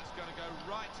game that's going to go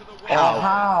right to the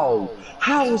wall.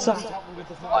 How was that?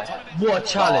 What a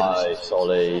challenge. Nice,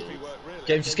 Ollie.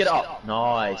 James, just get it up.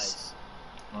 Nice.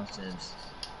 Nice, James.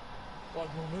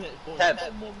 Temp.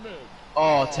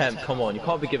 Oh, Temp, come on. You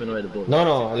can't be giving away the ball.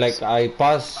 No, like I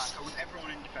passed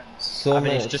Everyone in defence.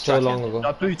 so long ago.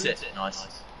 No, boot it. Nice.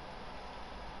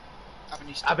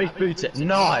 Avenue, Abby, boot it.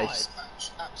 Nice.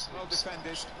 Well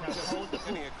defended.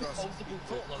 Getting across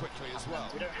quickly as well.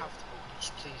 We don't have to push,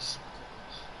 please.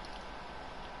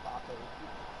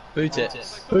 Boot it.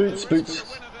 Boots. The winner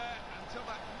there until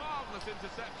that marvellous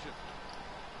interception.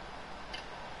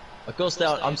 I gotta stay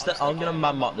on. I'm gonna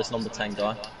man up this number 10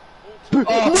 guy. Dude!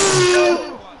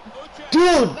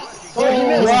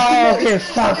 Wow, okay,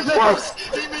 fuck. He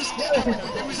missed it.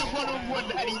 It was a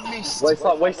one-on-one and he missed. Waste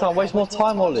time, waste more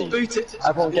time, Ollie. Boot it.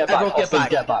 Everyone get back. Austin,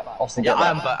 get back. Austin, Yeah, get I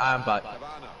am back. back. I am back.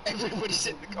 Everybody's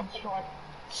in the goal. And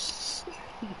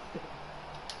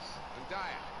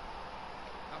Dyer.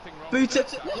 Nothing wrong. Boot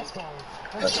it.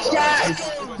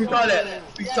 Yes! We got it.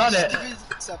 We done it.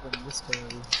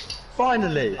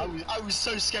 Finally. I was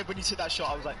so scared when he took that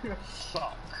shot. I was like,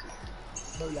 fuck.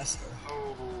 No Leicester.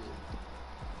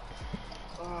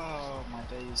 Oh my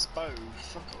days. Bo,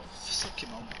 fuck off. Suck him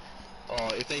on. Oh,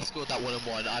 if they scored that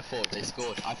 1-on-1, I thought they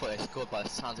scored by the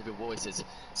sounds of your voices.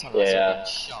 Yeah.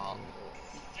 Sharp.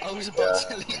 I was about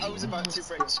to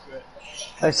rage quit.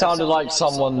 It sounded like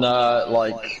someone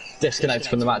like disconnected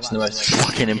from the match in the most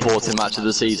fucking important match of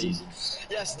the season.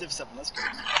 Yes, Div 7, let's go.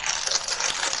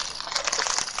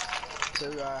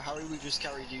 So, Harry, we just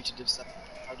carried you to Div 7.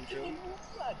 How do you feel?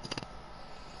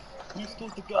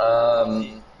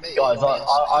 Guys,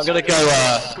 I'm gonna go.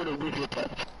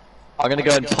 I'm gonna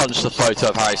go and punch the photo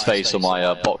of Harry's face on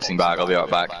my boxing bag. I'll be right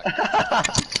back.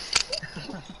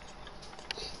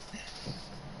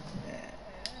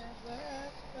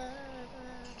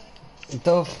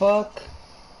 The fuck?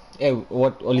 Hey,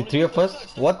 what? Only 3 of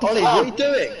us? What the Ollie, fuck? what are you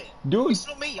doing? Dude! It's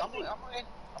not me, I'm not in.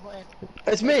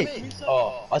 It's me.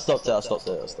 Oh, I stopped it.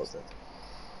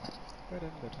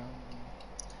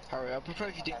 Harry, I prefer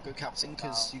if you didn't go captain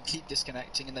because you keep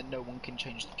disconnecting and then no one can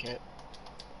change the kit.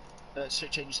 So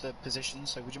change the position,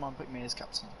 so would you mind putting me as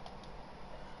captain?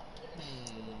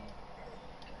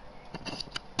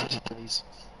 Pretty please.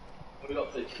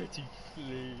 Pretty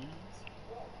please.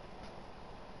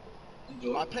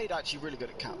 I played actually really good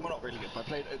at camp. Well, not really good, but I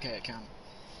played okay at camp.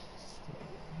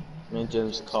 Me and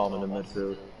James are calm in the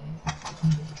midfield.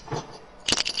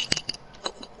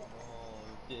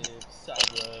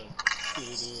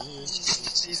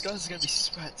 These guys are gonna be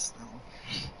sweats now.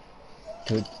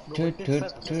 Come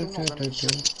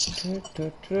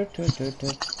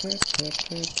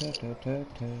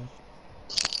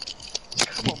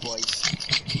on, boys.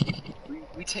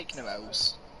 We take no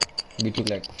L's. We took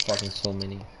like fucking so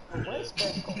many.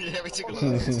 Yeah, we took a lot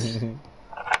of L's.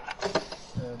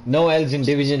 No L's in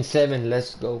Division 7,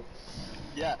 let's go.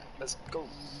 Yeah, let's go.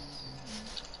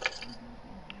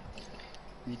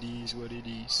 It is what it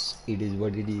is. It is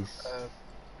what it is. Okay.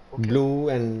 Blue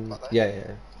and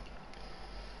yeah.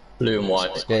 Blue and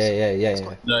white.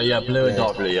 Yeah. No, yeah, blue and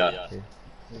dark blue. Yeah.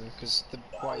 Because the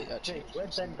white actually.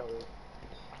 Where'd Ben go?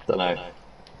 Don't know.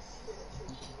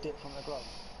 Dip from the glove.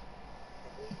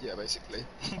 Yeah, basically.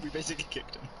 We basically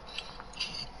kicked him.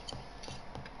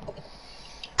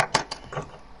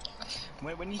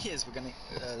 When he hears we're gonna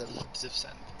the Div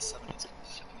 7, he's gonna be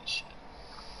flipping his shit.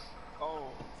 Oh,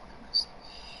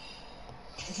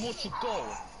 fucking What you goal?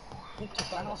 And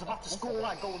I was about to score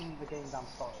that goal in the game down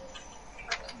start.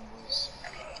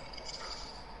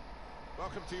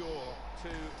 Welcome to you all to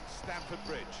Stamford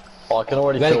Bridge. Oh, I can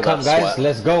already feel that Welcome guys, sweat.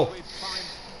 let's go. We've climbed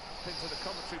into the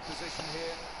commentary position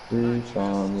here.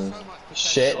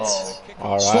 Shit.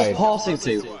 Alright. Stop passing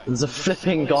to. There's a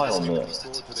flipping guy on there.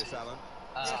 Forward to this, Alan.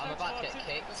 I'm about to get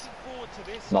kicked.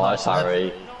 Nice,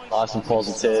 Harry. Nice and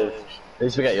positive. At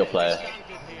least we get your player.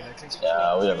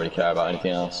 Yeah, we don't really care about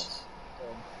anything else.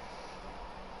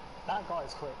 That guy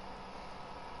is quick.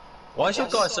 Why is your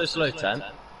guy so slow, Temp?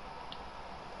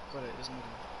 got it, isn't it?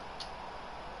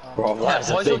 Bro, that's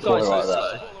Why a is your big guy boy so right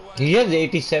slow? there. He has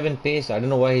 87 pace, I don't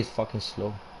know why he's fucking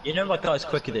slow. You know my guy's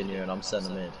quicker than you and I'm centre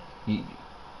mid.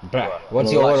 Bruh,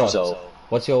 what's your Relax overall? yourself.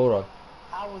 What's your overall?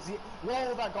 How was it?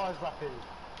 Where that guy's rapping?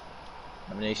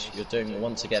 Manish, you're doing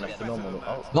once again a phenomenal.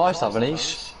 Oh, Nice,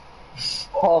 Avanish.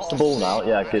 Pass the ball now.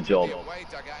 Yeah, good job. Away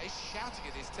dugout is shouting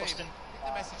at his team. I think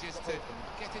the message is to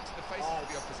get into the faces of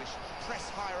the opposition, press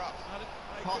higher up.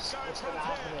 What's going to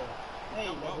happen here? Hey,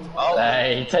 oh.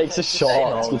 Hey, he takes a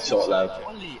shot. Good shot, lad.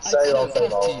 Say well, say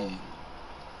well.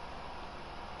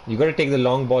 You gotta take the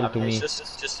long ball to me.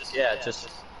 Just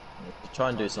Try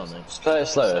and do something. Just play it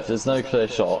slow. If there's no clear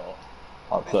shot,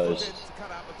 up close. To cut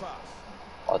out the pass.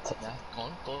 Yeah, go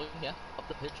on, yeah. Up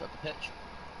the pitch,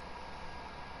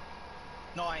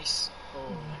 Nice.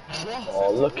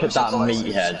 Oh, look at that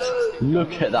meathead.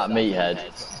 Look at that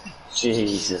meathead.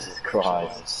 Jesus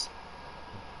Christ.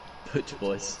 Butch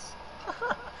boys.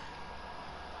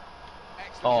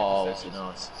 Oh, was it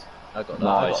nice. I got that.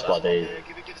 Nice, buddy.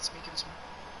 Give it to me, give it to me.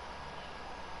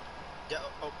 Yeah,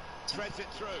 oh. Threads it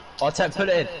through. Oh, Ted, put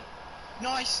it in.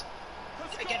 Nice!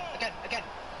 Again.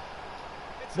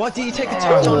 Why did you take the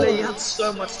turn, Ollie? You had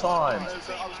so much time.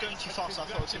 I was going too fast, I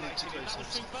thought I was going too close.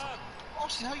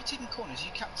 Austin, how are you taking corners? Are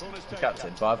you captain?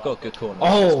 Captain, but I've got good corners.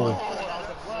 Oh!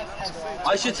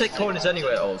 I should take corners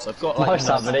anyway, Oz. I've got like Nice,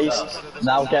 Anthony.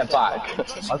 Now get back.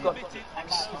 I've got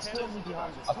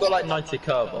like 90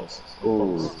 curveballs.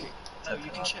 Ooh. No,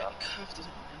 you can check. Curve doesn't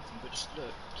mean anything, but just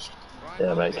look.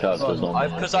 Yeah, mate, curve does not mean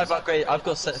Because I've upgraded, I've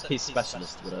got set piece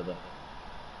specialist, whatever.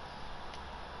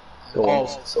 Go on,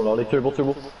 Ollie, through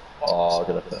ball. Oh,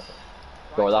 good effort.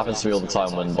 God, that happens to me all the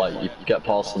time when like you get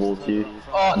past the wall to you,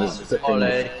 and there's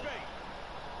Ollie.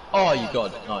 Oh, you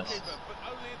got it. Nice.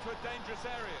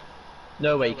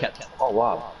 No way you kept it. Oh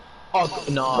wow. Oh,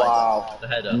 nice. Wow. The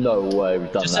header. No way we've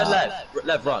done Just that. said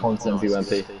Lev run. Content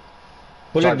VMP.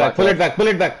 Pull it back, pull it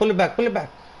back.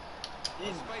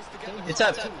 It's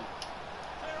out.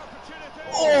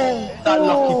 Oh, that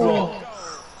lucky block.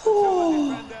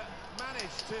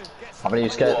 How many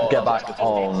get back?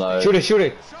 Oh no. Shoot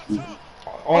it.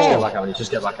 Just get back, Avenue. Just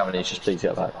get back, Avenue. Just please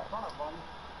get back.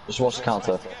 Just watch the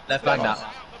counter. Left bang that.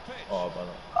 Oh,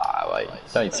 brother. Ah, wait.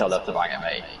 Don't need to tell left to bang it,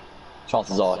 mate.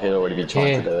 Chances are he'll already be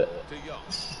trying to do it.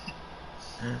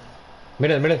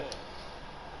 Middle.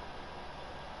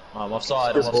 Oh, I'm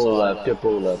offside. Good ball, Lev. Good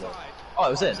ball, Lev. Oh,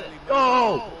 it was in.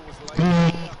 Oh!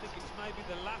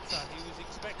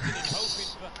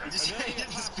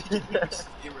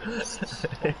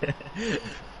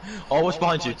 Oh, what's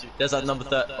behind you? There's that number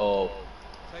 30. Oh.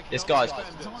 This guy's. I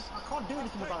can't do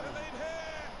anything about it.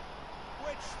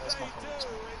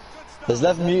 Has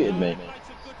Lev muted me?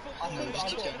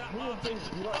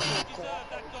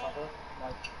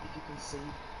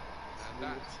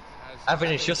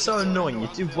 Avinash, you're so annoying. You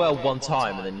do well one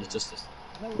time and then you just.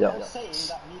 Yeah. They're saying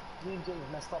that me and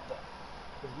James messed up there.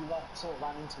 Because we like, sort of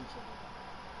ran into each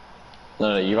other.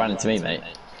 No, you ran into me, mate.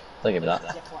 Don't give me that.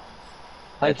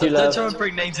 Thank you, Don't Lev. try and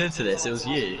bring names into this. It was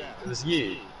you. It was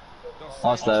you.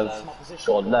 Nice, Lev.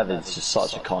 God, Lev is just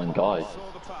such a kind guy.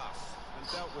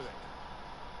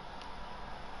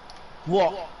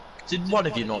 What? Did one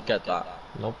of you not get that?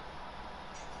 Nope.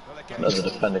 No, the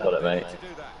defender got it, mate.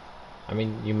 I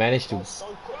mean, you managed to.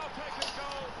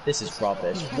 This is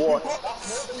rubbish. What?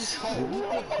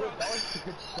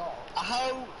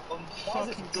 How on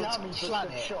fucking God's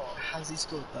planet has he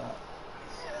scored that?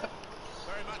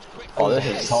 Oh, this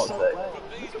is toxic.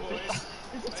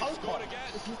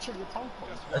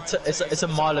 It's a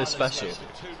Milo special.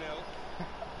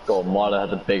 God, Milo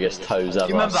had the biggest toes ever.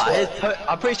 Do you remember that?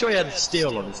 I'm pretty sure he had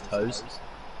steel on his toes.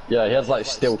 Yeah, he had like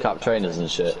steel cap trainers and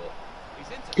shit.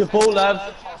 Good ball, Lev.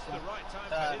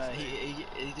 No, he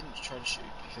didn't try to shoot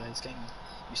because he's getting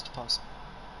used to passing.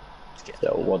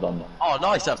 Yeah, well done. Oh,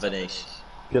 nice, Avinash.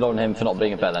 Good on him for not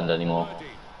being a bell end anymore.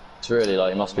 It's really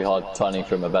like, it must be hard turning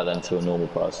from a bell end to a normal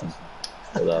person.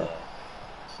 But,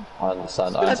 I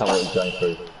understand what he's going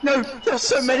through. No, there's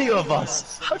so many of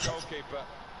us.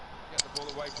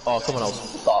 Oh, come on,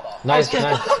 stop. Nice.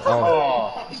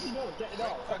 Oh.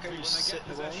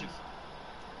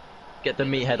 Get the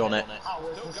meathead on it.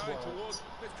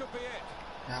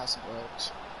 It hasn't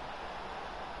worked.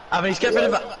 Avinash, get rid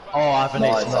of that. Oh,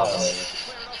 Avinash.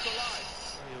 Nice.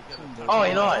 Oh,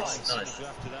 nice.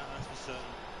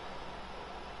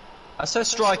 That's so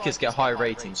strikers get high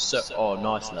ratings. So, oh,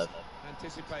 nice, Lev.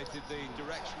 Anticipated the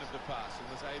direction of the pass and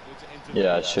was able to intervene.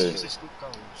 Yeah, it should. It's good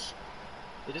goals.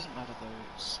 It doesn't matter though,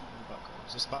 it's not all about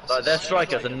goals. It's about Like, their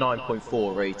strikers a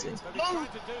 9.4 rating.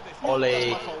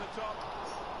 Ollie.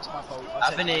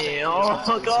 Avinash.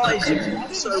 Oh, guys,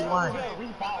 you're so bad.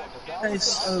 That is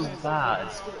so bad.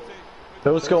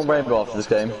 Who's going rainbow after this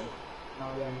game?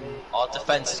 Our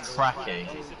defense is cracking.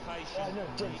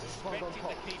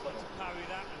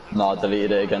 No, I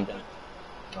deleted it again.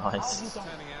 Nice.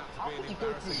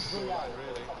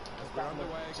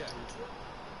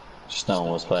 Just no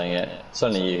one was playing it. It's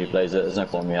only you who plays it, there's no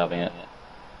point in me having it.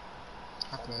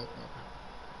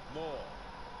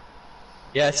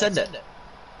 Yeah, send it.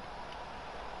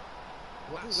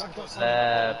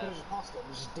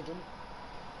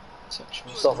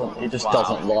 He just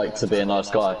doesn't like to be a nice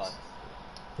guy.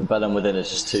 The Bellend within is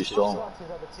just too strong.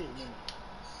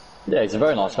 Yeah, he's a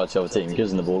very nice guy to the other team. He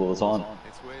gives them the ball all the time.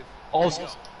 It's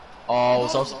with I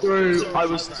was through. I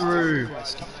was through.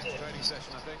 training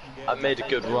session, I think. I made a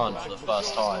good run for the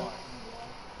first time.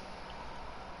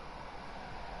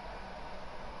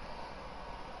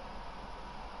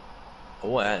 Oh,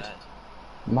 what end?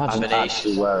 Imagine I'm an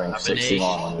actually ace. wearing I'm an 69 ace.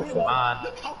 on your foot. Man.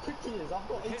 Look how quick he is. I've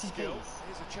got 80 Skill. kills.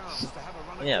 Here's a chance to have a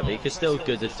run. Yeah, but you could still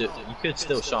good to do. You could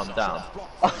still shut him down.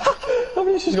 I mean,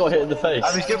 he's just got hit in the face.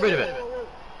 I mean, get rid of it.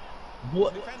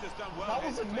 What? Defender's done well. That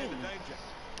Here's wasn't cleared me. the danger.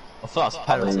 I thought that's a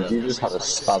I mean, penalty. you just had a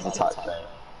spaz attack there.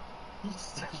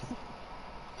 That's true.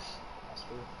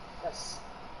 Yes.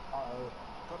 Uh-oh.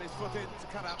 Got his foot in to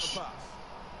cut out the pass.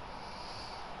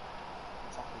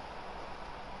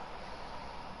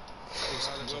 Exactly.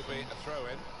 So there will be a throw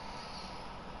in.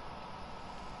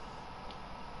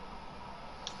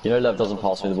 You know, Lev doesn't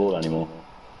pass me the ball anymore.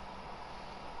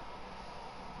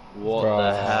 What Bro.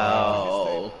 the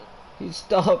hell? He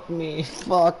stopped me.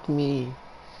 Fuck me.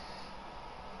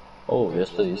 Oh, yes,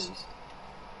 please.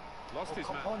 Lost his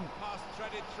man. Pass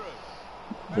threaded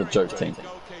through. The joke thing.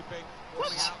 Goalkeeping.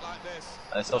 Coming out like this.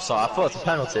 It's offside. I thought it's a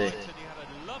penalty.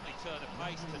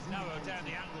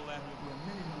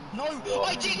 No,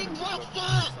 I didn't want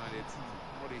that! Decided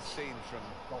what he's seen from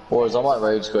Boys, I might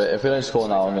rage quit. If we don't score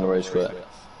now, I'm going to rage quit.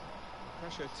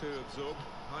 pressure to absorb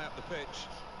high up the pitch.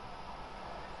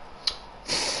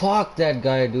 Fuck that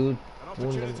guy, dude. An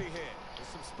opportunity here. There's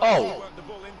some space Oh. to work the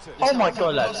ball into. Oh my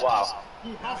god, lads! Wow.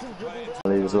 He hasn't dribbled.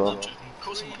 Leave as well. Of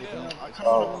course I'm not doing that. I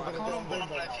can't remember when I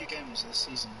play a few games this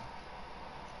season.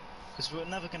 Because we're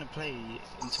never going to play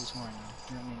until tomorrow now.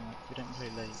 You know what I mean? Like, we don't play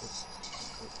late.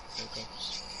 Play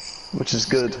golfs. Which is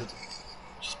good.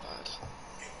 Just bad.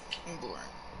 And boring.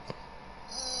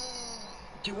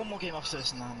 Do one more game after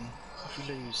this and then if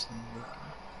we lose then we'll...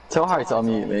 Tell Harry to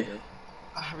unmute me.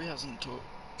 Harry hasn't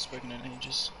spoken in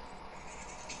ages.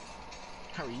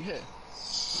 Harry, you here?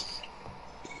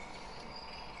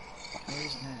 Harry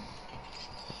isn't here.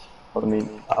 What do you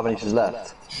mean? How many she's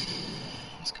left?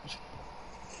 That's good.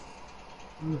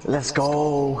 Let's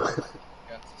go!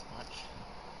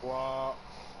 What?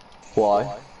 Why?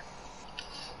 Guess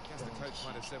the coach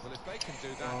might have said, well, if they can do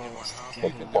that in one half, you The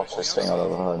can do it bossest thing I've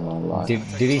ever heard in my life. Did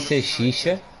he say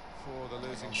shisha? for the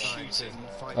losing side to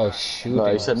fight Oh, back. shooting. No,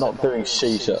 he said not doing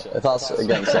shisha. If that's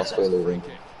against us, we're losing.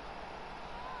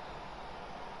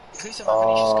 Please don't have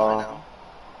any issues going now.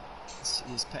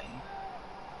 He's pain.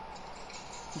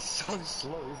 He's so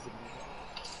slow,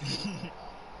 isn't he?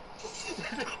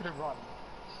 Look at him run.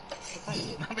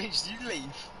 That means you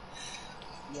leave.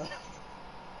 Yeah.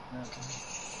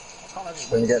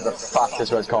 When you get the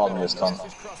fattest red card in this cunt.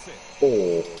 Just cross it.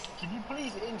 Oh. Can you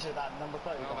please injure that number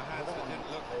 30 guy? Well, the hands that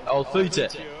didn't look Oh, food's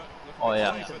it. Oh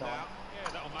yeah.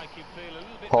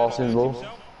 Passing the ball.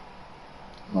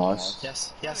 Nice.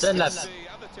 Yes, yes. Send yes. Lev. the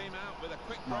other team out with a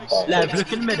quick break. Lev,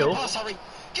 look in the middle. Pass, Harry.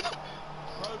 Give up.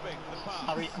 Probing the pass.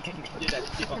 Harry, I'm kicking you. There's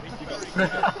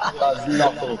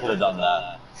nothing he could have done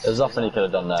there. There's nothing he could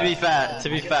have done To be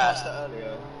there. fair.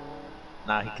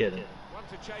 Nah, he couldn't. One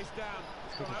to chase down.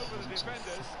 It's gone over the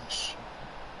defenders.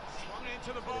 Swung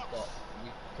into the box.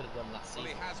 You could have done last Well,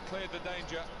 he season. has cleared the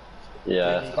danger.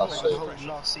 Yeah, Played that's the true. whole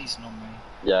last season on me.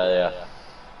 Yeah, yeah.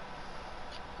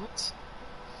 What?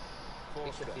 We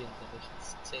could be in Division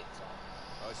 6.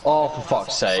 Oh, for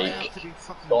fuck's sake. To do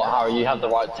fucking God, Harry, you had the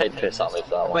right to take the piss at me for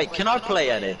that one. Wait, can I play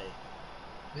any?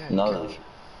 Yeah, No. you can.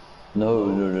 No,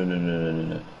 no, no, no, no, no,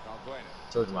 no.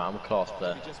 Valbuena. Told you, man, I'm a class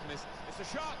player. He just missed. It's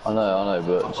a shot. I know,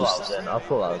 but I just...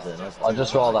 thought that was in. I'd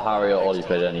just rather Harry or Ollie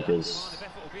played any, because...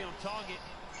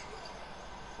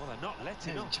 Well, they're not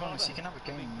letting Yeah, up. to be honest, are you can have a they?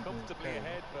 game with Comfortably Bale.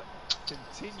 ahead, but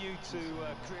continue to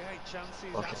create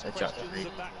chances, Okay, ask Jack. questions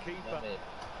of that keeper.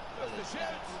 Just the shoot. It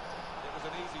was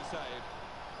an easy save.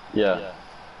 Yeah.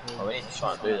 Oh, we need to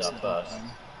try and do that first.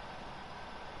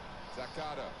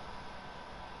 Zaccardo.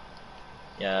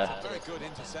 Yeah. Very good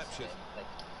interception.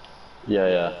 Yeah,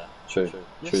 yeah. True.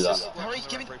 True that. Harry,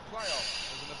 give me. Every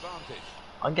playoff was an advantage.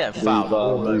 I'm getting We've,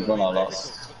 fouled. we've run our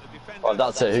lots. But the defenders Right,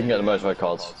 that's it. Who can get the most red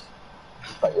cards?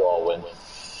 Bet you all win.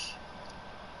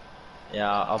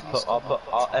 Yeah,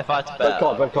 if I had to Red bet.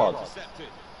 card, red card. intercepted.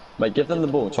 Mate, give them the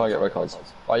ball and try and get red cards.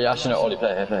 Oh, yeah, actually, no, Ollie,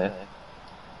 play here.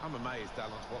 I'm amazed,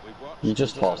 Alan, what we've watched. You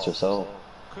just passed yourself.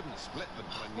 Couldn't split them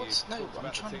when What? you No, talked I'm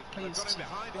about the trying to team. play They've as got him team.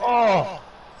 behind here. Oh!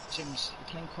 James, you're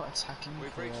playing quite attacking.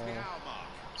 We've for, reached the hour mark.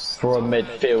 For a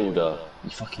midfielder. You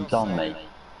fucking done, mate.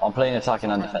 I'm playing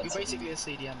attacking and You're defensive. basically a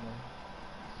CDM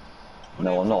though.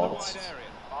 No, I'm Put in from the not. wide area.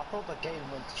 I thought the game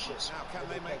went to shit. Now, can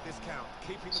they make this count?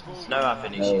 Keeping the ball. No,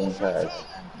 Anthony. No one cares.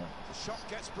 The shot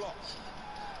gets blocked.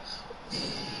 I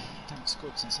haven't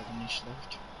scored since I've initially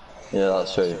left. Yeah,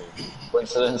 that's true.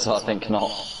 Coincidence? I think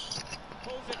not.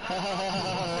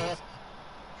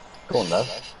 Go on,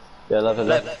 Lev. Yeah, Lev is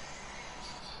left.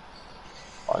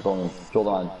 Alright, go on, draw the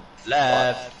line.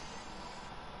 Left.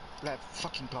 Let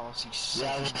fucking pass, you Yeah,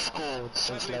 I haven't scored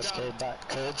since Les came back.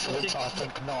 Coincidence? I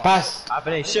think not. Pass.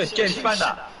 Anthony, shush, James, bang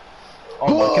that.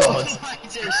 Oh my god.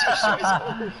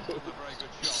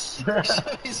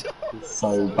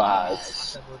 So bad.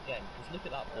 Several again, because look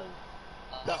at that ball.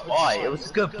 Why? It was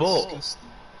a good ball.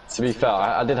 To be fair,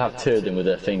 I did have two of them with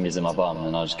their fingers in my bum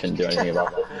and I just couldn't do anything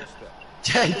about it.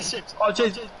 James! Oh,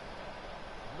 James!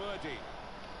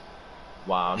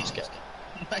 Wow, I'm just getting...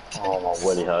 Oh, my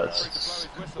willy hurts.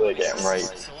 We're getting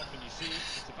raped.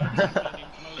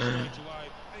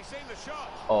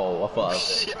 Oh, I thought I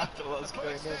was... Shit, I thought that was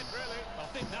going in.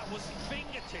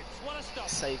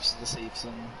 Saves the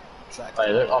season. Exactly.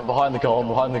 Hey, look, I'm behind the goal,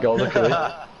 look at it.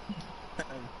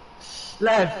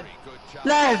 Lev!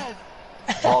 Lev!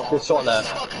 Oh, good shot there.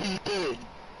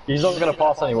 He's not going to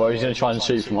pass anywhere, he's going to try and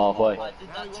shoot from halfway.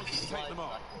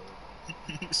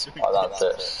 Oh, that's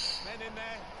it.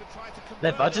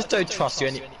 Lev, I just don't trust you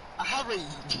any... Harry!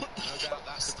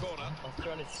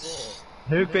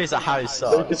 Who agrees that Harry's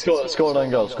Luke sucks? can score an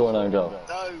own goal,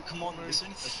 No, come on, there's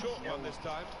only fucking one.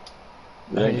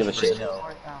 We don't give a shit.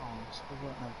 Right down, still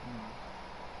weren't no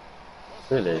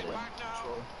Really?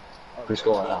 Who's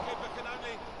scoring now?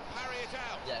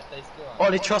 Yeah, if they score.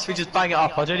 Ollie, trust me, just bang it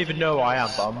up. I don't even know where I am,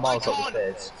 but I'm miles up the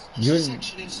stairs. You,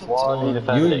 Why are you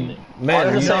defending? you, man,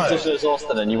 You're the you, same position as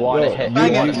Austin and you want to Bro, hit. you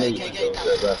Bang want-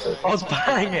 it! I was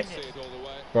banging it.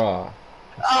 bro.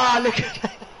 Ah, look at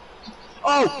that.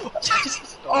 Oh!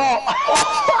 Jesus! Oh!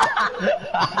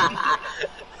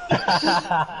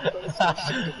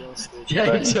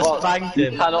 James just banged You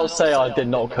him. cannot say I did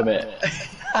not commit.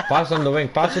 Pass on the wing,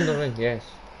 yes.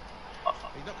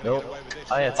 Nope.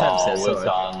 Oh yeah, Temp Oh, said well sorry.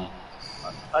 done.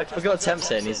 I forgot Temp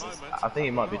saying he's... I think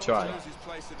he might be trying.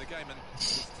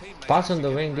 Pass on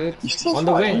the wing, dude. still On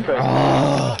the fighting, wing. bro.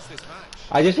 Ah,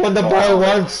 I just want the ball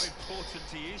once.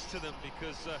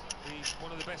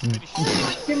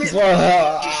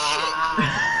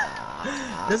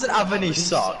 Doesn't Avani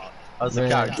suck as a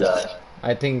Man. character?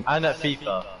 I think And at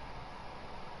FIFA.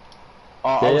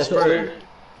 Oh, Yeah, I was yeah, through.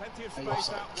 I'm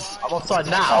offside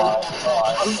now.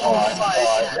 I'm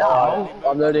offside now.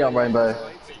 I'm loading on Rainbow. I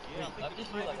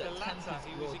just realised that 10 times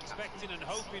your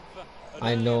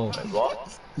I know.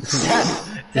 What?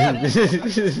 Temp.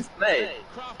 Mate.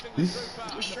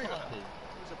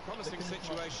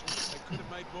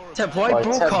 Temp, why Right,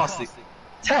 broadcasting?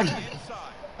 Temp!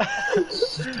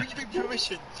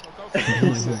 permission.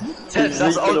 Temp,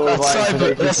 that's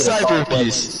cyber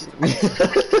abuse.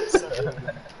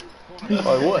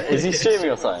 Oh, what? Is he streaming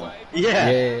or something? Yeah.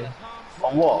 Yeah.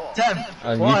 On what? Temp,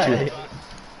 On why? YouTube.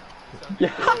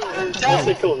 Yeah.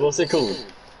 What's it called?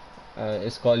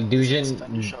 It's called Division.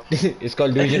 It's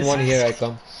called Division 1. Here I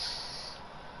come.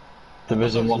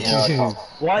 Division 1 here I come.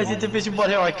 Why is it Division 1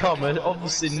 here I come and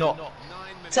obviously not?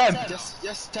 Temp!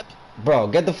 Yes, Temp. Bro,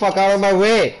 get the fuck out of my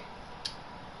way!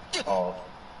 Oh.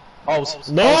 Oh,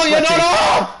 No, you're not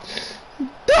off!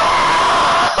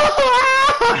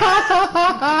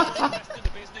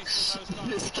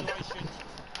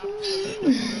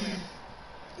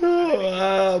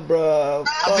 Ah, bro.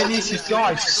 Vinicius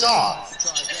guys suck.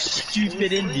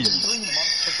 Stupid Indian.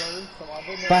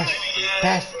 Pass,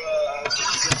 pass.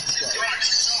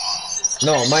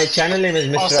 No, my channel name is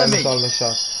Mr. send me. Adams Almost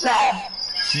Shot.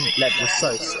 Lev was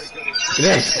so sick.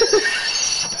 Right.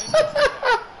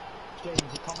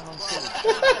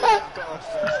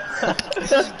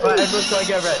 Right, everyone try and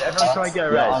get red. Everyone try and get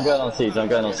red. Yeah, I'm going on seeds, I'm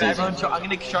going on seeds. I'm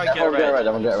gonna try and get Everyone get red. red,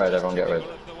 everyone get red, everyone get red.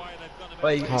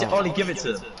 Wait, Ollie, give it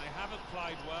to them.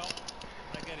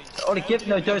 Ollie,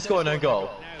 no, don't score no goal.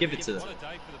 Give it to them.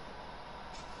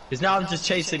 Because now I'm just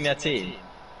chasing their team.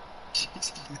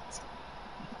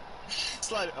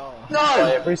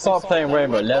 Right, if we start playing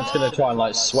Rainbow, Lev's gonna try and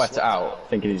like sweat it out,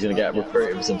 thinking he's gonna get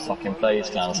recruited with some fucking plays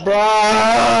council. Bro!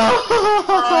 Right,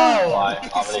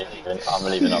 I'm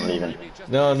leaving.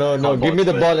 No, give me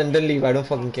the ball and then leave. I don't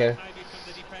fucking care.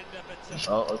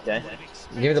 Oh, okay.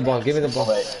 Give me the ball,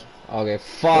 Wait. Okay,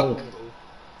 fuck.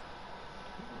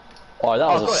 Oh, that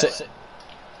was got a sick.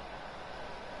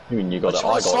 You mean you got it? I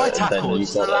got Slide it, and tackle, then you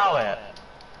just got allow it. it.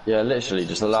 Yeah, literally,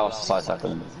 just allow us to side tackle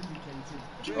him.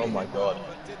 Oh my god.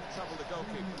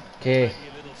 Okay.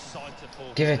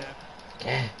 Give it.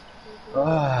 Yeah.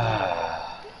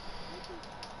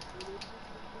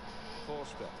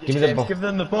 Give me the ball. Give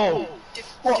them the ball. Give,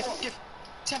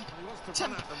 Temp. to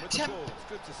run at them with the ball. It's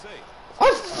good to see.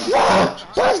 Pass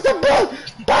the ball!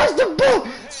 Pass the ball!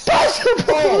 Pass the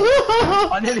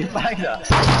ball! I nearly bagged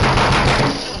that.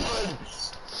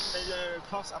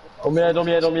 On my head, on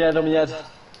my head, on my head, on my head.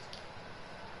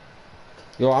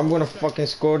 Yo, I'm gonna fucking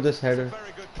score this header.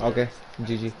 Okay,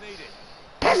 GG.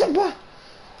 Pass the ball!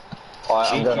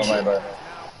 Alright, I'm going on Rainbow.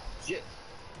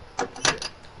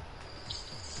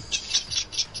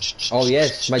 Oh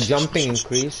yes, my jumping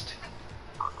increased.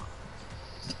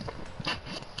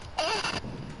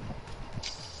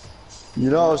 You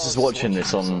know, I was just watching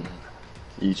this on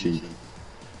YouTube.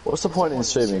 What's the point in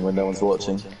streaming when no one's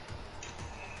watching?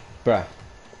 Bruh.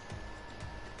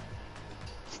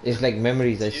 It's like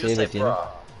memories, I save it, you know?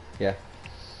 Yeah.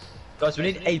 Guys, we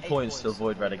need 8 points to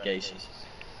avoid relegation.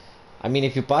 I mean,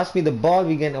 if you pass me the ball,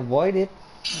 we can avoid it.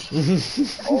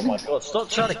 Oh my god, stop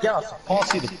trying to get us to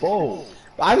pass you the ball.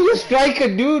 I'm your striker,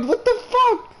 dude. What the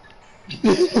fuck?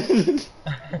 He's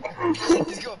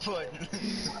got a point.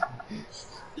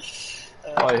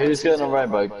 Alright, who's going on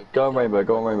Rainbow? Go on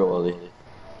Rainbow, Ollie.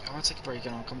 I'll take a break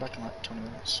and I'll come back in like 20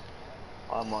 minutes.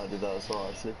 I might do that as well,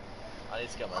 actually. I need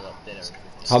to get my dinner.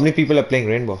 How many people are playing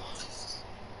Rainbow?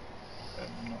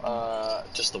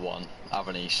 Just the one,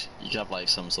 Avanish. You can have like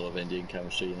some sort of Indian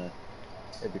chemistry, you know.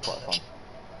 It'd be quite fun.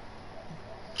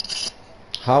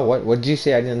 How? What did you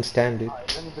say? I didn't understand, dude.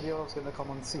 Is anybody else gonna come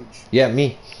on Siege? Yeah,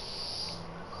 me.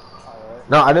 Alright.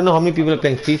 No, I don't know how many people are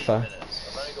playing FIFA. I've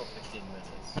only got 15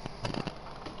 minutes.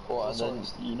 What, and then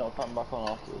you're not coming back on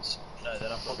afterwards? No,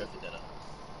 then I'll probably go for dinner.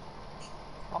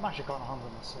 I'm actually kinda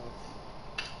hungry myself.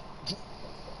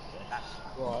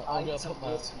 Right, I'm gonna put my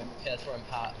PS4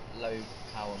 and low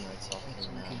power mode so I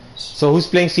can, So who's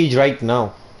playing Siege right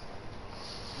now?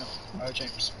 Oh,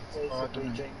 James. Oh, I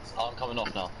don't know. I'm coming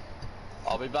off now.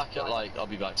 I'll be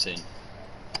back soon.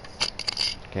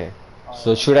 Okay.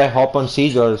 So should I hop on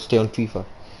Siege or stay on FIFA?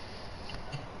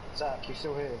 Zach, you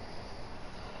still here?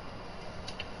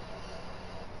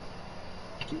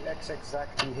 XX Zach,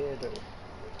 you here though?